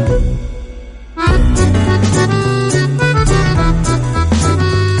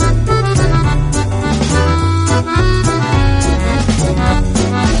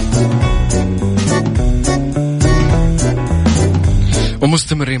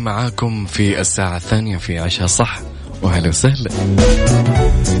 ومستمرين معاكم في الساعة الثانية في عيشها صح. وهلا وسهلا.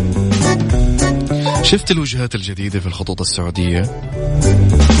 شفت الوجهات الجديدة في الخطوط السعودية؟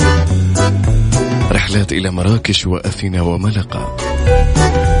 رحلات إلى مراكش وأثينا وملقا،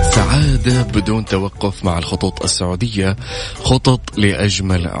 سعادة بدون توقف مع الخطوط السعودية، خطط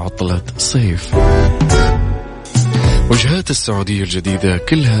لأجمل عطلة صيف. وجهات السعودية الجديدة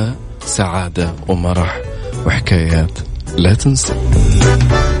كلها سعادة ومرح وحكايات لا تنسى.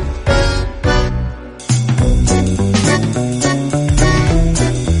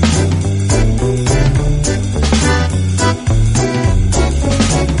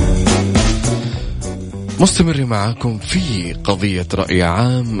 مستمر معاكم في قضية رأي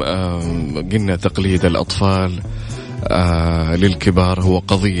عام. قلنا تقليد الأطفال للكبار هو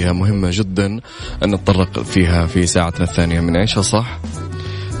قضية مهمة جدا أن نتطرق فيها في ساعتنا الثانية من عيشها صح.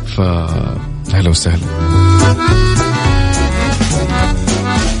 فهلا وسهلا.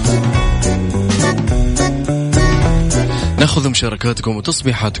 ناخذ مشاركاتكم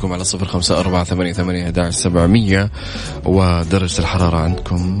وتصبيحاتكم على 0548811700. ودرجة الحرارة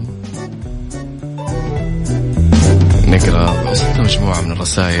عندكم نقرأ. وصلنا مجموعة من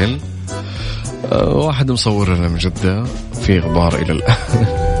الرسائل. واحد مصور لنا من جدة في غبار إلى الآن.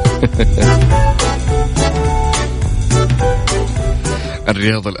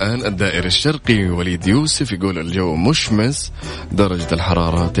 الرياض الآن الدائري الشرقي وليد يوسف يقول الجو مشمس، درجة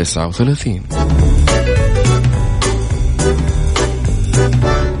الحرارة 39.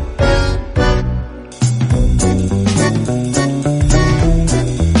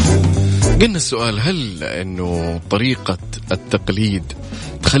 قلنا السؤال: هل أنه طريقة التقليد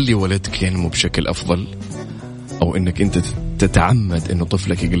تخلي ولدك ينمو بشكل أفضل، أو أنك أنت تتعمد أنه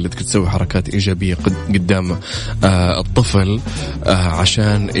طفلك يقلدك تسوي حركات إيجابية قدام الطفل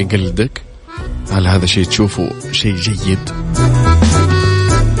عشان يقلدك؟ هل هذا شيء تشوفه شيء جيد؟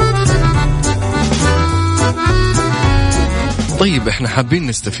 طيب احنا حابين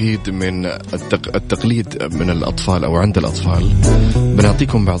نستفيد من التقليد من الأطفال أو عند الأطفال.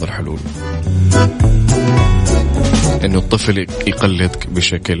 بنعطيكم بعض الحلول إنه الطفل يقلدك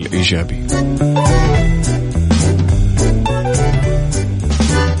بشكل إيجابي.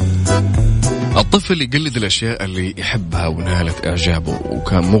 الطفل يقلد الأشياء اللي يحبها ونالت إعجابه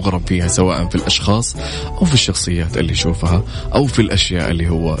وكان مغرم فيها، سواء في الأشخاص أو في الشخصيات اللي يشوفها أو في الأشياء اللي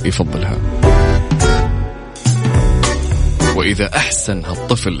هو يفضلها. وإذا أحسن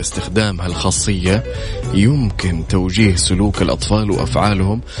هالطفل استخدام هالخاصية يمكن توجيه سلوك الأطفال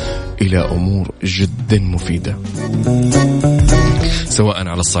وأفعالهم إلى أمور جدا مفيدة، سواء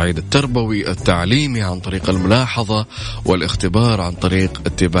على الصعيد التربوي التعليمي عن طريق الملاحظة والاختبار عن طريق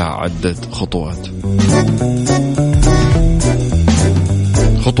اتباع عدة خطوات.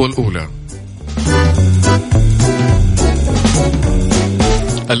 الخطوة الأولى: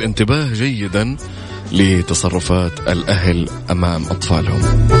 الانتباه جيدا لتصرفات الأهل أمام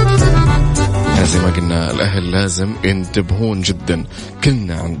أطفالهم. يعني زي ما قلنا الأهل لازم ينتبهون جدا.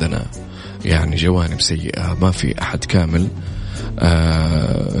 كلنا عندنا يعني جوانب سيئة، ما في أحد كامل،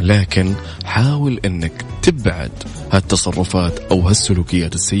 لكن حاول أنك تبعد هالتصرفات أو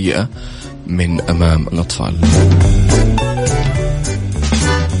هالسلوكيات السيئة من أمام الأطفال.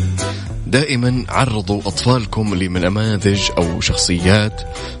 دائما عرضوا أطفالكم لنماذج أو شخصيات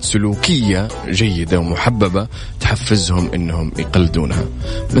سلوكية جيدة ومحببة تحفزهم إنهم يقلدونها،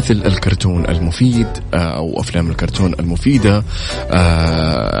 مثل الكرتون المفيد أو أفلام الكرتون المفيدة،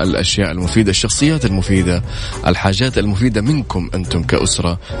 الأشياء المفيدة، الشخصيات المفيدة، الحاجات المفيدة منكم أنتم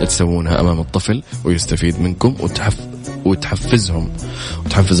كأسرة تسوونها أمام الطفل ويستفيد منكم وتحفزهم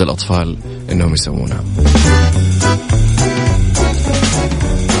وتحفز الأطفال إنهم يسوونها.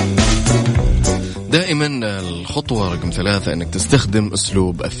 دائما الخطوة رقم 3 أنك تستخدم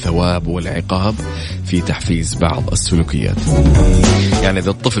أسلوب الثواب والعقاب في تحفيز بعض السلوكيات. يعني إذا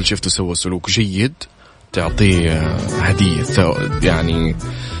الطفل شفته سوى سلوك جيد تعطيه هدية، يعني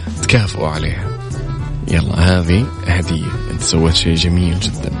تكافئه عليها. يلا هذه هدية، أنت سويت شيء جميل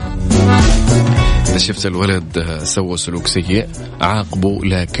جدا. إذا شفت الولد سوى سلوك سيء عاقبه،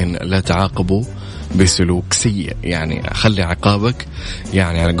 لكن لا تعاقبه بسلوك سيء. يعني خلي عقابك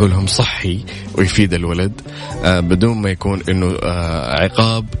يعني نقولهم صحي ويفيد الولد، بدون ما يكون إنه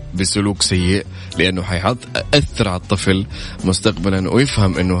عقاب بسلوك سيء، لأنه حيأثر على الطفل مستقبلا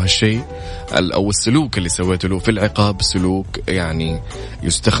ويفهم إنه هالشيء أو السلوك اللي سويته له في العقاب سلوك يعني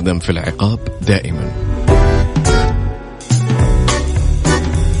يستخدم في العقاب دائما.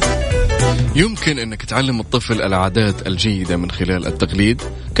 يمكن أنك تعلم الطفل العادات الجيدة من خلال التقليد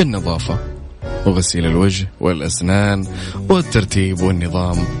كالنظافة وغسيل الوجه والأسنان والترتيب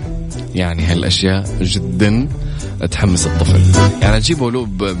والنظام. يعني هالأشياء جدا تحمس الطفل. يعني تجيبوا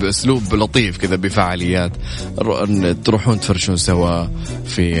بأسلوب لطيف كذا بفعاليات، تروحون تفرشون سوا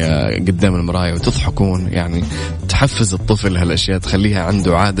في قدام المراية وتضحكون، يعني تحفز الطفل هالأشياء، تخليها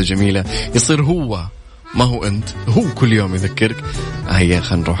عنده عادة جميلة، يصير هو ما هو أنت، هو كل يوم يذكرك هيا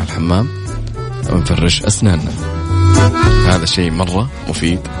خلينا نروح الحمام ونفرش أسناننا. هذا شيء مرة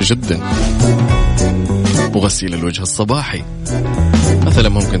مفيد جدا. وغسيل الوجه الصباحي مثلا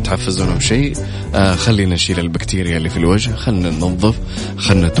ممكن تحفزونهم شيء، خلينا نشيل البكتيريا اللي في الوجه، خلينا ننظف،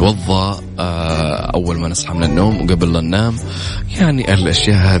 خلينا نتوضأ أول ما نصحى من النوم وقبل لا ننام. يعني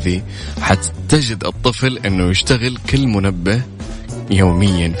الأشياء هذه حتجد الطفل أنه يشتغل كل منبه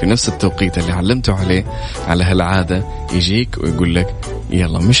يوميا في نفس التوقيت اللي علمته عليه على هالعادة، يجيك ويقول لك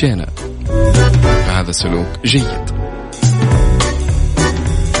يلا مشينا. هذا سلوك جيد.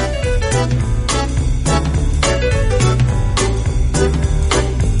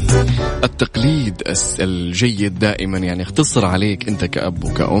 التقليد الجيد دائما يعني يختصر عليك أنت كأب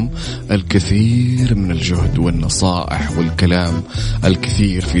وكأم الكثير من الجهد والنصائح والكلام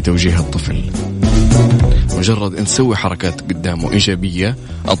الكثير في توجيه الطفل. مجرد أن تسوي حركات قدامه إيجابية،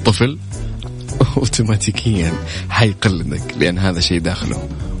 الطفل أوتوماتيكيا حيقلدك، لأن هذا شيء داخله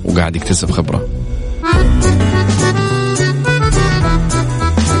وقاعد يكتسب خبرة.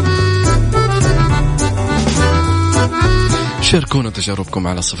 شاركونا تجاربكم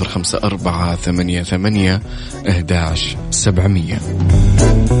على 0548811700.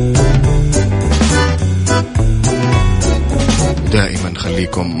 دائما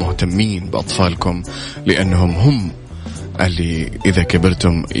خليكم مهتمين بأطفالكم، لأنهم هم اللي إذا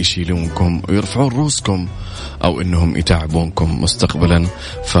كبرتم يشيلونكم ويرفعون رؤوسكم، أو إنهم يتعبونكم مستقبلا.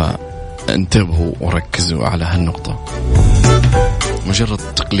 فانتبهوا وركزوا على هالنقطة. مجرد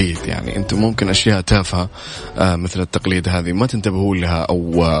تقليد، يعني أنتم ممكن أشياء تافهة مثل التقليد هذه ما تنتبهوا لها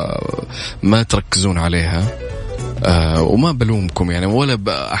أو ما تركزون عليها، وما بلومكم يعني ولا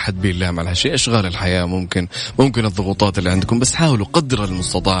أحد بيلام على هالشيء. أشغال الحياة ممكن الضغوطات اللي عندكم، بس حاولوا قدر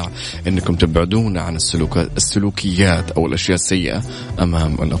المستطاع أنكم تبعدون عن السلوكيات أو الأشياء السيئة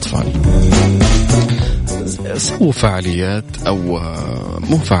أمام الأطفال. سووا فعاليات أو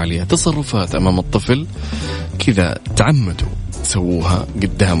مو فعاليات، تصرفات أمام الطفل كذا تعمدوا سووها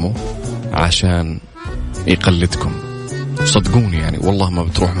قدامه عشان يقلدكم. صدقوني يعني والله ما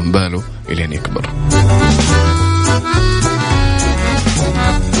بتروح من باله إلين يكبر.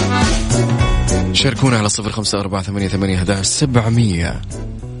 شاركونا على 0548811700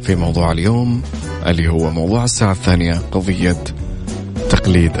 في موضوع اليوم اللي هو موضوع الساعة الثانية، قضية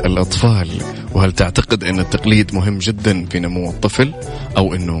تقليد الأطفال. وهل تعتقد أن التقليد مهم جدا في نمو الطفل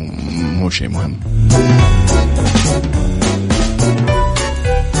أو أنه مو شيء مهم؟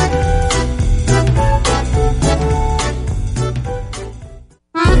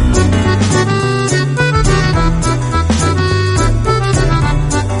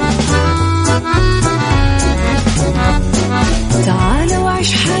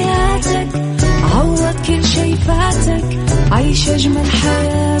 عيش أجمل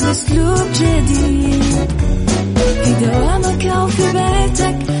حياة بأسلوب جديد، في دوامك أو في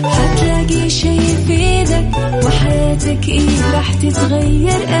بيتك حتلاقي شي يفيدك، وحياتك إيه راح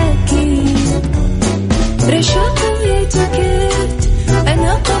تتغير أكيد. رشاق ويتوكيت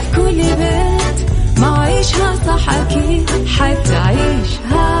أنا قف كل بيت، ما عيشها صح أكيد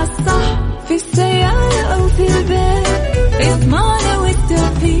حتعيشها صح، في السيارة أو في البيت اسمعنا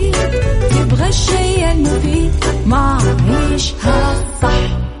والتوفيق، تبغى الشيء المفيد ما عيشها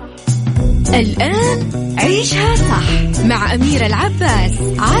صح. الآن عيشها صح مع أميرة العباس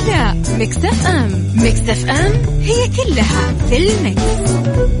على ميكس اف ام. ميكس اف ام هي كلها في الميكس.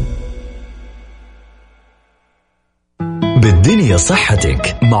 بالدنيا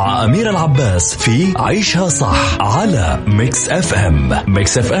صحتك مع أميرة العباس في عيشها صح على ميكس اف ام.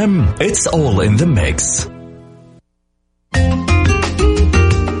 ميكس اف ام it's all in the mix.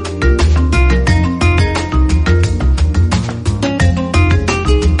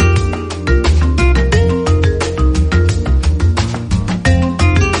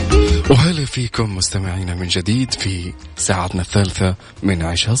 وهلا فيكم مستمعينا من جديد في ساعتنا الثالثة من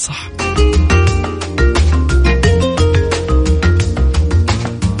عيشها صح.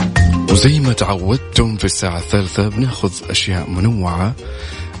 وزي ما تعودتم في الساعة الثالثة بناخذ أشياء منوعة،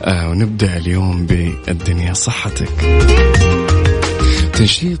 ونبدأ اليوم بالدنيا صحتك.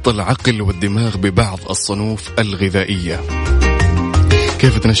 تنشيط العقل والدماغ ببعض الصنوف الغذائية.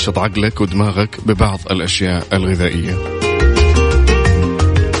 كيف تنشط عقلك ودماغك ببعض الأشياء الغذائية؟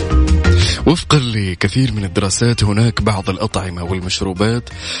 وفقا لكثير من الدراسات هناك بعض الأطعمة والمشروبات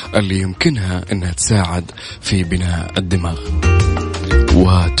اللي يمكنها أنها تساعد في بناء الدماغ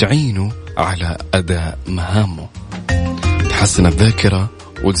وتعينه على أداء مهامه، تحسن الذاكرة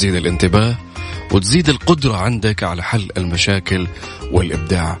وتزيد الانتباه وتزيد القدرة عندك على حل المشاكل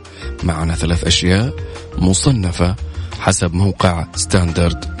والإبداع. معنا 3 أشياء مصنفة حسب موقع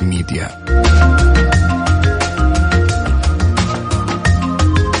ستاندرد ميديا.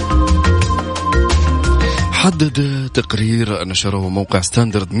 حدد تقرير نشره موقع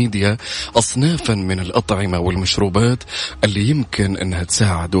ستاندرد ميديا أصنافا من الأطعمة والمشروبات اللي يمكن أنها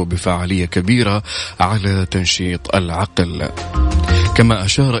تساعد بفعالية كبيرة على تنشيط العقل، كما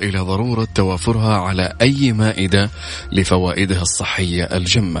أشار إلى ضرورة توافرها على أي مائدة لفوائدها الصحية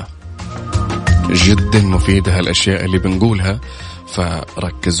الجمة. جدا مفيدة هالأشياء اللي بنقولها،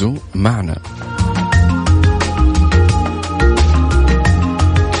 فركزوا معنا.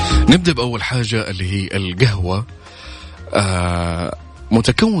 نبدأ بأول حاجة اللي هي القهوة.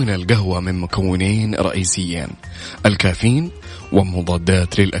 متكون القهوة من مكونين رئيسيين، الكافيين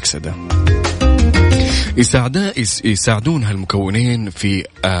ومضادات للأكسدة. يساعدون هالمكونين في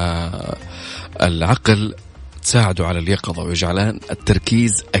العقل، تساعدوا على اليقظة ويجعلان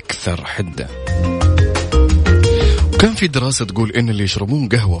التركيز أكثر حدة. وكان في دراسة تقول إن اللي يشربون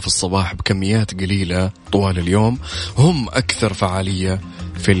قهوة في الصباح بكميات قليلة طوال اليوم هم أكثر فعالية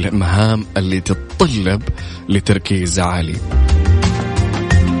في المهام اللي تتطلب لتركيز عالي.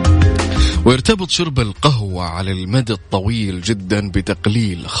 ويرتبط شرب القهوة على المدى الطويل جدا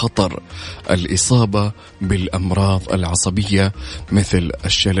بتقليل خطر الإصابة بالأمراض العصبية مثل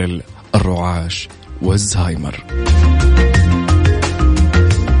الشلل، الرعاش والزهايمر.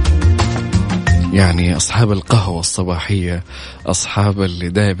 يعني أصحاب القهوة الصباحية، أصحاب اللي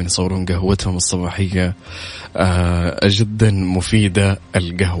دائما يصورون قهوتهم الصباحية، جدا مفيدة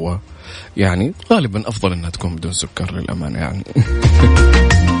القهوة. يعني غالبا أفضل أنها تكون بدون سكر للأمانة، يعني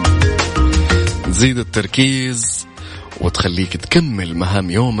تزيد التركيز وتخليك تكمل مهام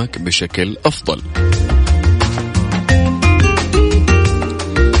يومك بشكل أفضل.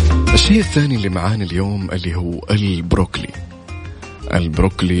 الشيء الثاني اللي معانا اليوم اللي هو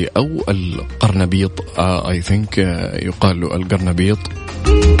البروكلي أو القرنبيط، I think يقال له القرنبيط.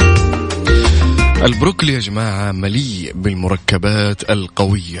 البروكلي يا جماعة مليء بالمركبات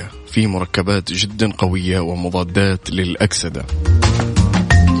القوية، في مركبات جدا قوية ومضادات للأكسدة.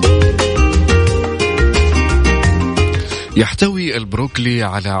 يحتوي البروكلي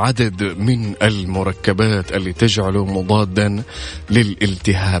على عدد من المركبات اللي تجعله مضادا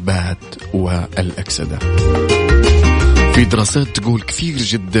للالتهابات والأكسدة. في دراسات تقول كثير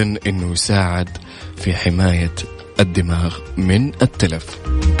جدا إنه يساعد في حماية الدماغ من التلف.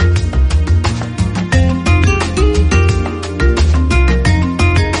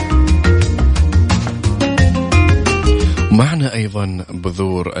 معنا أيضا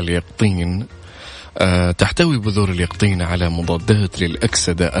بذور اليقطين. تحتوي بذور اليقطين على مضادات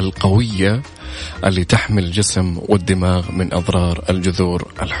للأكسدة القوية اللي تحمي الجسم والدماغ من أضرار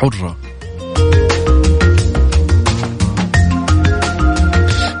الجذور الحرة.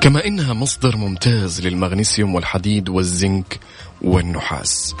 كما إنها مصدر ممتاز للمغنيسيوم والحديد والزنك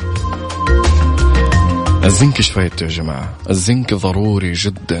والنحاس. الزنك ايش فايدته يا جماعة؟ الزنك ضروري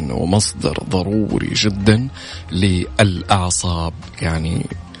جدا ومصدر ضروري جدا للأعصاب، يعني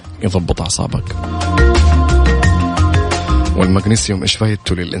يضبط أعصابك. والمغنيسيوم ايش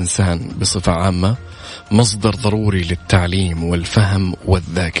فايدته للإنسان بصفة عامة؟ مصدر ضروري للتعليم والفهم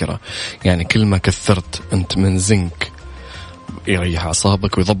والذاكرة. يعني كل ما كثرت أنت من زنك يريح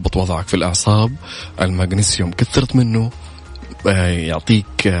أعصابك ويضبط وضعك في الأعصاب. المغنيسيوم كثرت منه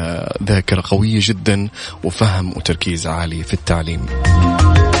يعطيك ذاكرة قوية جدا وفهم وتركيز عالي في التعليم.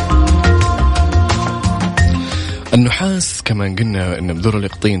 النحاس كمان قلنا أن بذور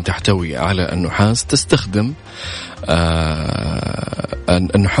اليقطين تحتوي على النحاس. تستخدم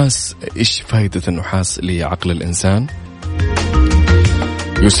النحاس. إيش فائدة النحاس لعقل الإنسان؟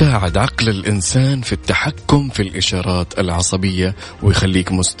 يساعد عقل الإنسان في التحكم في الإشارات العصبية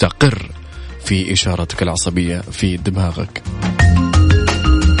ويخليك مستقر في إشارتك العصبية في دماغك.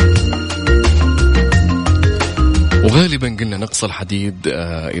 وغالبا قلنا نقص الحديد،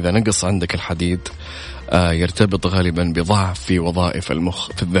 إذا نقص عندك الحديد يرتبط غالبا بضعف في وظائف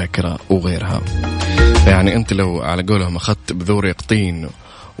المخ في الذاكرة وغيرها. يعني أنت لو على قولهم أخذت بذور يقطين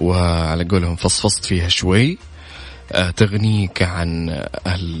وعلى قولهم فصفصت فيها شوي تغنيك عن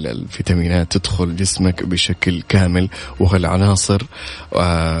الفيتامينات تدخل جسمك بشكل كامل، وهالعناصر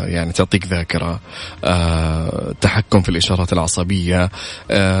يعني تعطيك ذاكرة، تحكم في الإشارات العصبية،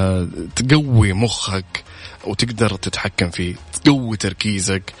 تقوي مخك وتقدر تتحكم فيه، تقوي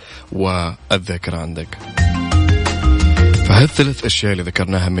تركيزك والذاكرة عندك. فهالثلاث أشياء اللي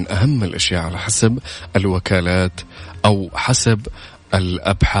ذكرناها من أهم الأشياء على حسب الوكالات أو حسب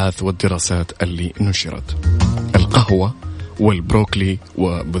الأبحاث والدراسات اللي نشرت. القهوة والبروكلي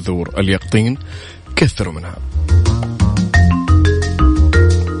وبذور اليقطين كثروا منها.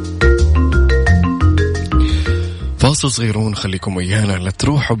 فاصل صغيرون، خليكم ويانا، لا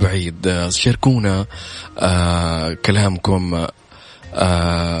تروحوا بعيد. شاركونا كلامكم،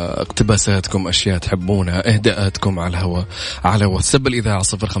 اقتباساتكم، أشياء تحبونها، إهداءاتكم على الهواء على واتساب الإذاعة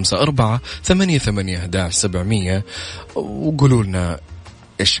 0548811700، وقولوا لنا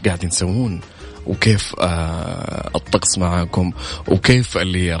إيش قاعدين تسوون، وكيف الطقس معاكم، وكيف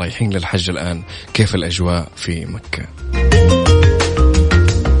اللي رايحين للحج الآن، كيف الأجواء في مكة.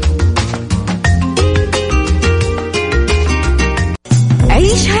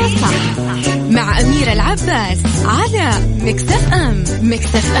 عيشها صح مع أميرة العباس على ميكس اف ام.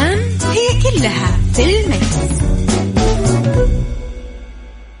 ميكس اف ام هي كلها في الميكس.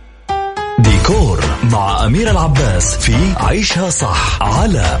 ديكور مع أميرة العباس في عيشها صح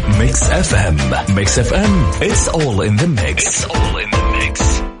على ميكس اف ام. ميكس اف ام it's all in the mix. It's all in the mix.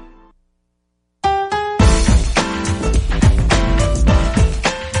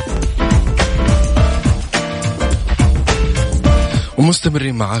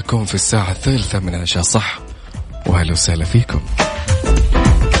 ومستمرين معاكم في الساعة الثالثة من عيشها صح، وأهلا وسهلا فيكم.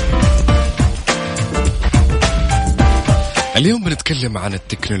 اليوم بنتكلم عن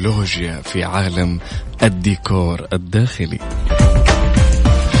التكنولوجيا في عالم الديكور الداخلي.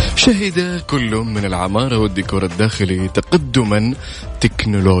 شهد كل من العمارة والديكور الداخلي تقدما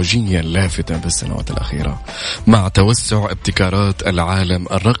تكنولوجيا لافتا في السنوات الأخيرة، مع توسع ابتكارات العالم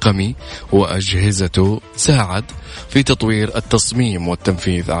الرقمي وأجهزته ساعد في تطوير التصميم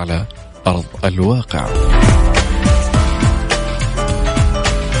والتنفيذ على أرض الواقع.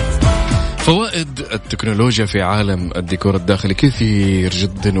 فوائد التكنولوجيا في عالم الديكور الداخلي كثير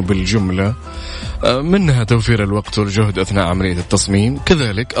جدا، وبالجملة منها توفير الوقت والجهد أثناء عملية التصميم،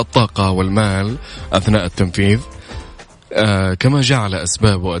 كذلك الطاقة والمال أثناء التنفيذ، كما جعل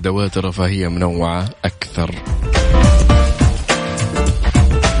أسباب وأدوات الرفاهية منوعة أكثر.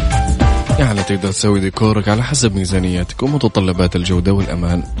 يعني تقدر تسوي ديكورك على حسب ميزانيتك ومتطلبات الجودة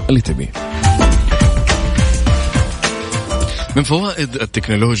والأمان اللي تبيه. من فوائد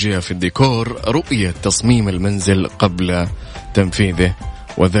التكنولوجيا في الديكور رؤية تصميم المنزل قبل تنفيذه،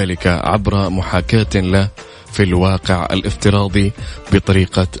 وذلك عبر محاكاة له في الواقع الافتراضي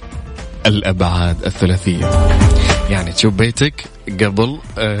بطريقة الأبعاد الثلاثية. يعني تشوف بيتك قبل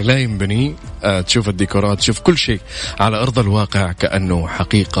لا ينبني، تشوف الديكورات، تشوف كل شيء على أرض الواقع كأنه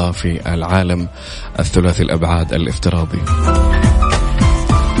حقيقة في العالم الثلاثي الأبعاد الافتراضي.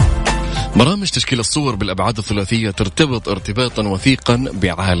 برامج تشكيل الصور بالأبعاد الثلاثية ترتبط ارتباطا وثيقا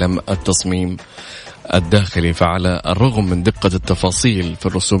بعالم التصميم الداخلي، فعلى الرغم من دقة التفاصيل في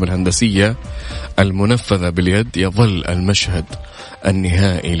الرسوم الهندسية المنفذة باليد، يظل المشهد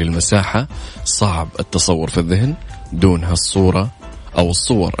النهائي للمساحة صعب التصور في الذهن دون هالصورة أو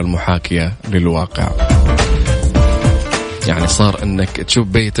الصور المحاكية للواقع. يعني صار أنك تشوف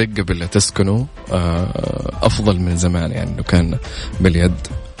بيتك قبل لا تسكنه أفضل من زمان، يعني لو كان باليد.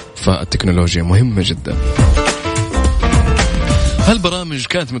 فالتكنولوجيا مهمة جدا. هالبرامج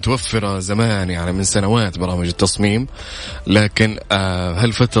كانت متوفرة زمان، يعني من سنوات، برامج التصميم، لكن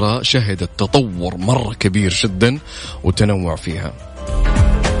هالفترة شهدت تطور مرة كبير جدا وتنوع فيها.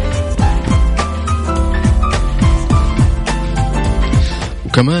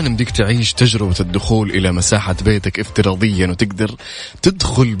 وكمان مديك تعيش تجربة الدخول إلى مساحة بيتك افتراضيا، وتقدر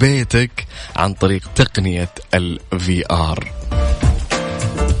تدخل بيتك عن طريق تقنية الVR.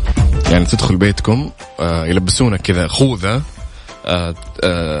 يعني تدخل بيتكم يلبسونك كذا خوذة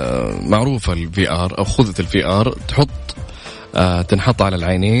معروفة الVR أو خوذة الVR، تنحط على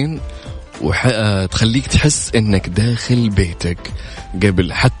العينين وتخليك تحس إنك داخل بيتك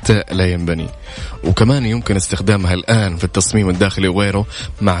قبل حتى لا ينبني. وكمان يمكن استخدامها الآن في التصميم الداخلي وغيره،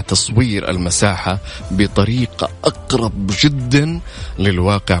 مع تصوير المساحة بطريقة أقرب جدا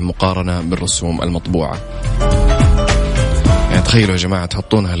للواقع مقارنة بالرسوم المطبوعة. يعني تخيلوا يا جماعة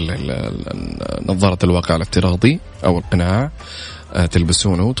تحطونها نظارة الواقع الافتراضي أو القناع،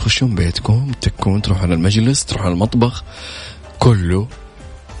 تلبسونه وتخشون بيتكم، تكون تروحون المجلس، تروحون المطبخ، كله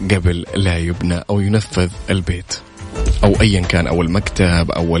قبل لا يبنى أو ينفذ البيت أو أيا كان، أو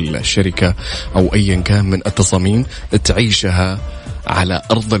المكتب أو الشركة أو أيا كان من التصاميم، تعيشها على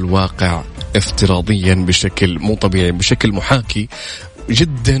أرض الواقع افتراضيا بشكل مو طبيعي، بشكل محاكي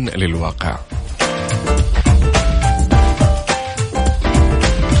جدا للواقع.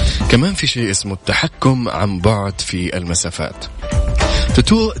 كمان في شيء اسمه التحكم عن بعد في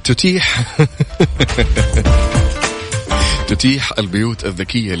تتيح البيوت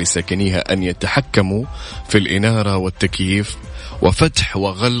الذكية لساكنيها أن يتحكموا في الإنارة والتكييف وفتح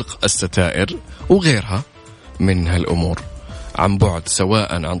وغلق الستائر وغيرها من هالأمور عن بعد،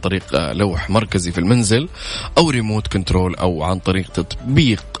 سواء عن طريق لوح مركزي في المنزل أو ريموت كنترول أو عن طريق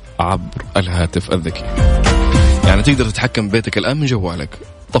تطبيق عبر الهاتف الذكي. يعني تقدر تتحكم بيتك الآن من جوالك،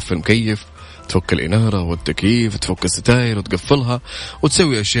 طفي المكيف، تفك الإنارة والتكييف، تفك الستائر وتقفلها،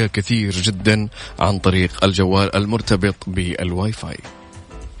 وتسوي أشياء كثير جدا عن طريق الجوال المرتبط بالواي فاي.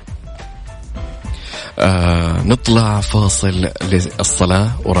 نطلع فاصل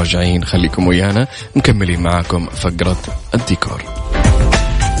للصلاة وراجعين، خليكم ويانا مكملين معاكم فقرة الديكور.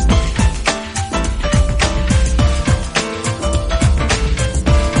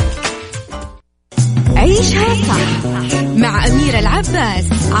 عيشها صح مع أميرة العباس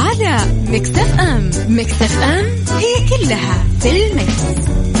على ميكس اف ام. ميكس اف ام هي كلها في الميكس.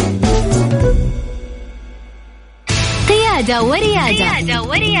 قيادة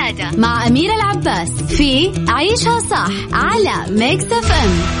وريادة مع أميرة العباس في عيشها صح على ميكس اف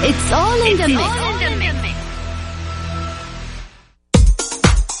ام. It's all in the mix.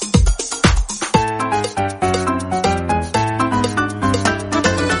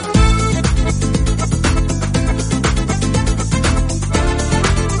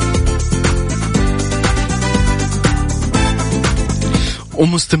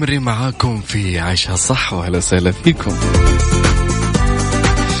 ومستمرين معاكم في عيشها صح، وأهلا وسهلا فيكم.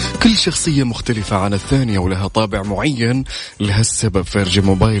 كل شخصية مختلفة عن الثانية ولها طابع معين، لهالسبب فيرجن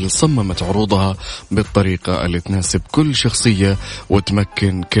موبايل صممت عروضها بالطريقة اللي تناسب كل شخصية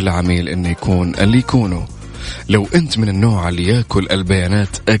وتمكن كل عميل انه يكون اللي يكونه. لو انت من النوع اللي ياكل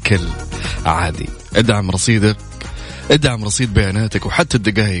البيانات أكل عادي، ادعم رصيد بياناتك وحتى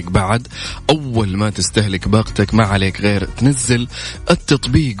الدقائق بعد. أول ما تستهلك باقتك ما عليك غير تنزل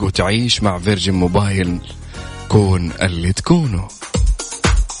التطبيق وتعيش مع فيرجن موبايل. كون اللي تكونه.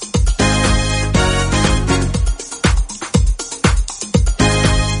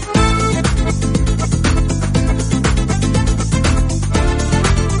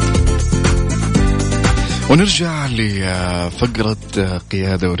 ونرجع لفقرة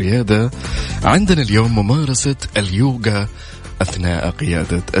قيادة وريادة. عندنا اليوم ممارسة اليوغا أثناء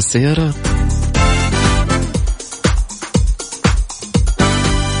قيادة السيارات.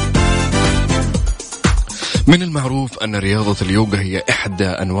 من المعروف أن رياضة اليوغا هي إحدى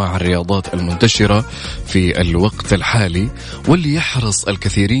أنواع الرياضات المنتشرة في الوقت الحالي، واللي يحرص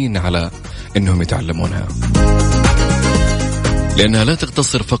الكثيرين على أنهم يتعلمونها، لأنها لا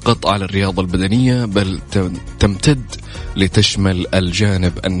تقتصر فقط على الرياضة البدنية، بل تمتد لتشمل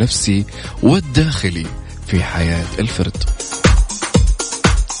الجانب النفسي والداخلي في حياة الفرد.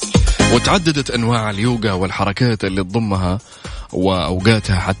 وتعددت أنواع اليوغا والحركات اللي تضمها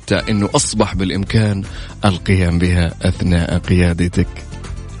وأوقاتها، حتى أنه أصبح بالإمكان القيام بها أثناء قيادتك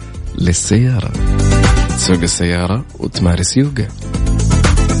للسيارة. تسوق السيارة وتمارس يوغا.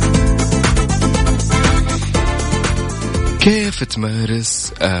 كيف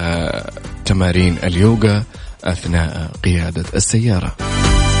تمارس تمارين اليوغا أثناء قيادة السيارة؟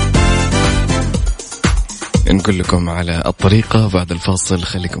 نقول لكم على الطريقة بعد الفاصل،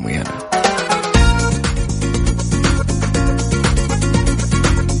 خليكم ويانا.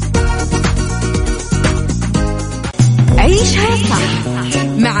 عيشها صح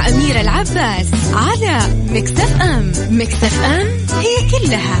مع أميرة العباس على ميكس اف ام. ميكس اف ام هي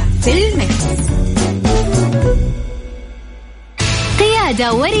كلها في الميكس.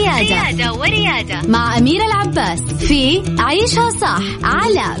 قيادة وريادة مع أميرة العباس في عيشها صح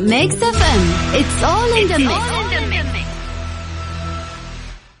على ميكس اف ام. It's all in the mix.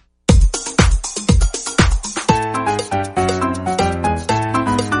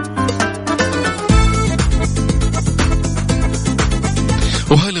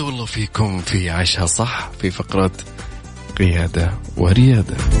 وهلا والله فيكم في عيشها صح في فقرة قيادة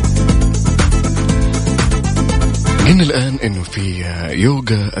وريادة. قلنا الآن إنه في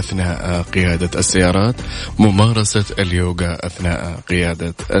يوغا أثناء قيادة السيارات، ممارسة اليوغا أثناء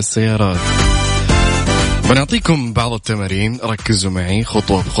قيادة السيارات. بنعطيكم بعض التمارين، ركزوا معي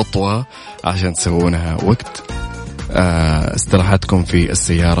خطوة بخطوة عشان تسوونها وقت استراحتكم في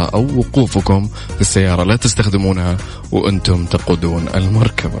السيارة أو وقوفكم في السيارة. لا تستخدمونها وأنتم تقودون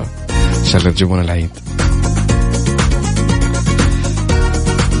المركبة عشان لا تجيبون العيد.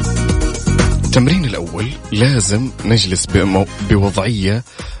 التمرين الأول، لازم نجلس بوضعية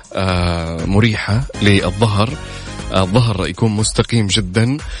مريحة للظهر. الظهر يكون مستقيم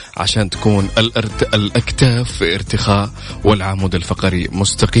جدا عشان تكون الأكتاف في ارتخاء والعمود الفقري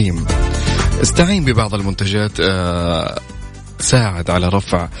مستقيم. استعين ببعض المنتجات تساعد على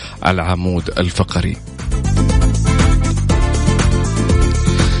رفع العمود الفقري.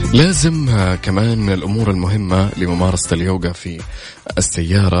 لازم كمان من الأمور المهمة لممارسة اليوغا في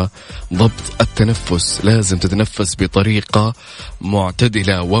السيارة ضبط التنفس. لازم تتنفس بطريقة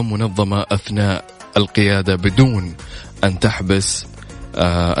معتدلة ومنظمة أثناء القيادة بدون أن تحبس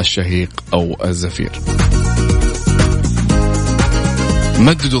الشهيق أو الزفير.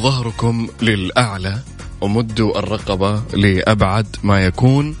 مددوا ظهركم للأعلى ومدوا الرقبة لأبعد ما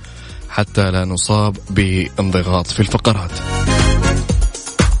يكون حتى لا نصاب بانضغاط في الفقرات.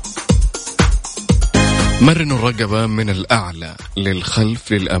 مرنوا الرقبة من الأعلى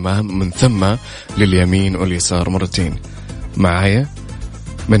للخلف للأمام من ثم لليمين واليسار مرتين. معايا؟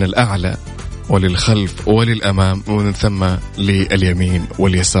 من الأعلى وللخلف وللأمام ومن ثم لليمين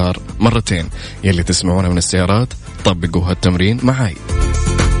واليسار مرتين. يلي تسمعونا من السيارات طبقوا هالتمرين معاي.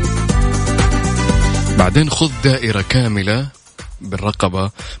 بعدين خذ دائرة كاملة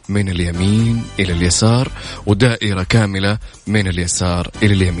بالرقبة من اليمين إلى اليسار ودائرة كاملة من اليسار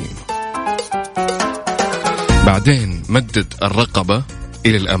إلى اليمين. بعدين مدد الرقبة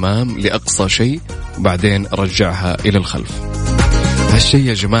إلى الأمام لأقصى شيء وبعدين رجعها إلى الخلف. هالشيء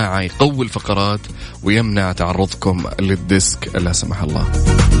يا جماعة يقوي الفقرات ويمنع تعرضكم للديسك لا سمح الله.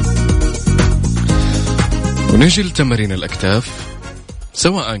 ونجي لتمارين الأكتاف.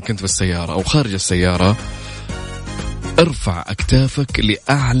 سواء كنت بالسيارة أو خارج السيارة ارفع أكتافك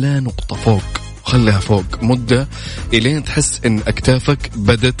لأعلى نقطة فوق، خليها فوق مدة إلين تحس إن أكتافك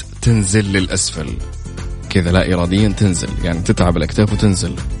بدت تنزل للأسفل كذا، لا إراديا تنزل، يعني تتعب الأكتاف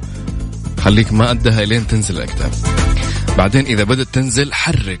وتنزل. خليك ما أدها إلين تنزل الأكتاف. بعدين إذا بدت تنزل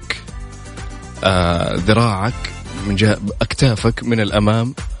حرك ذراعك من جهة أكتافك من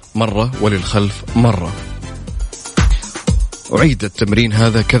الأمام مرة وللخلف مرة. وعيد التمرين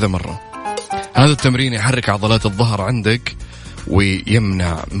هذا كذا مرة. هذا التمرين يحرك عضلات الظهر عندك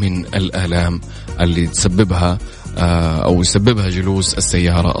ويمنع من الآلام اللي تسببها أو يسببها جلوس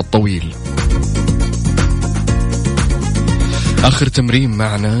السيارة الطويل. آخر تمرين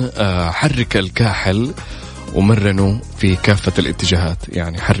معنا حرك الكاحل ومرنوا في كافة الاتجاهات،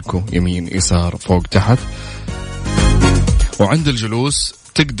 يعني حركوا يمين يسار فوق تحت. وعند الجلوس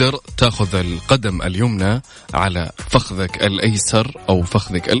تقدر تاخذ القدم اليمنى على فخذك الأيسر أو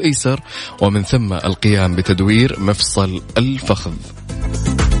فخذك الأيسر ومن ثم القيام بتدوير مفصل الفخذ،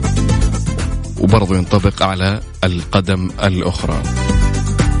 وبرضو ينطبق على القدم الأخرى.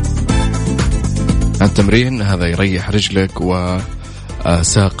 التمرين هذا يريح رجلك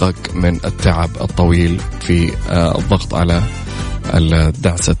وساقك من التعب الطويل في الضغط على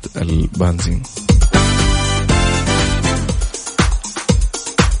دعسة البنزين.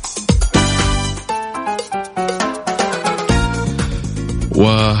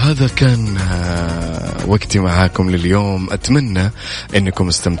 وهذا كان وقتي معاكم لليوم. أتمنى أنكم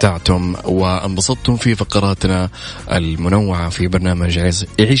استمتعتم وانبسطتم في فقراتنا المنوعة في برنامج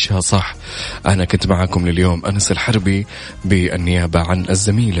عيشها صح. أنا كنت معاكم لليوم أنس الحربي بالنيابة عن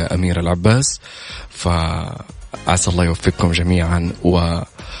الزميلة أميرة العباس. فعسى الله يوفقكم جميعا و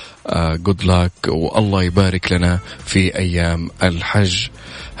good luck والله يبارك لنا في أيام الحج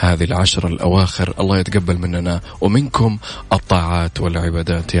هذه العشر الأواخر. الله يتقبل مننا ومنكم الطاعات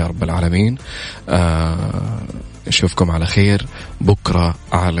والعبادات يا رب العالمين. نشوفكم على خير بكرة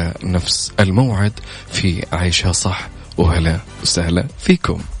على نفس الموعد في عيشها صح. وهلا وسهلا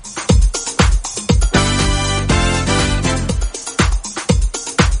فيكم.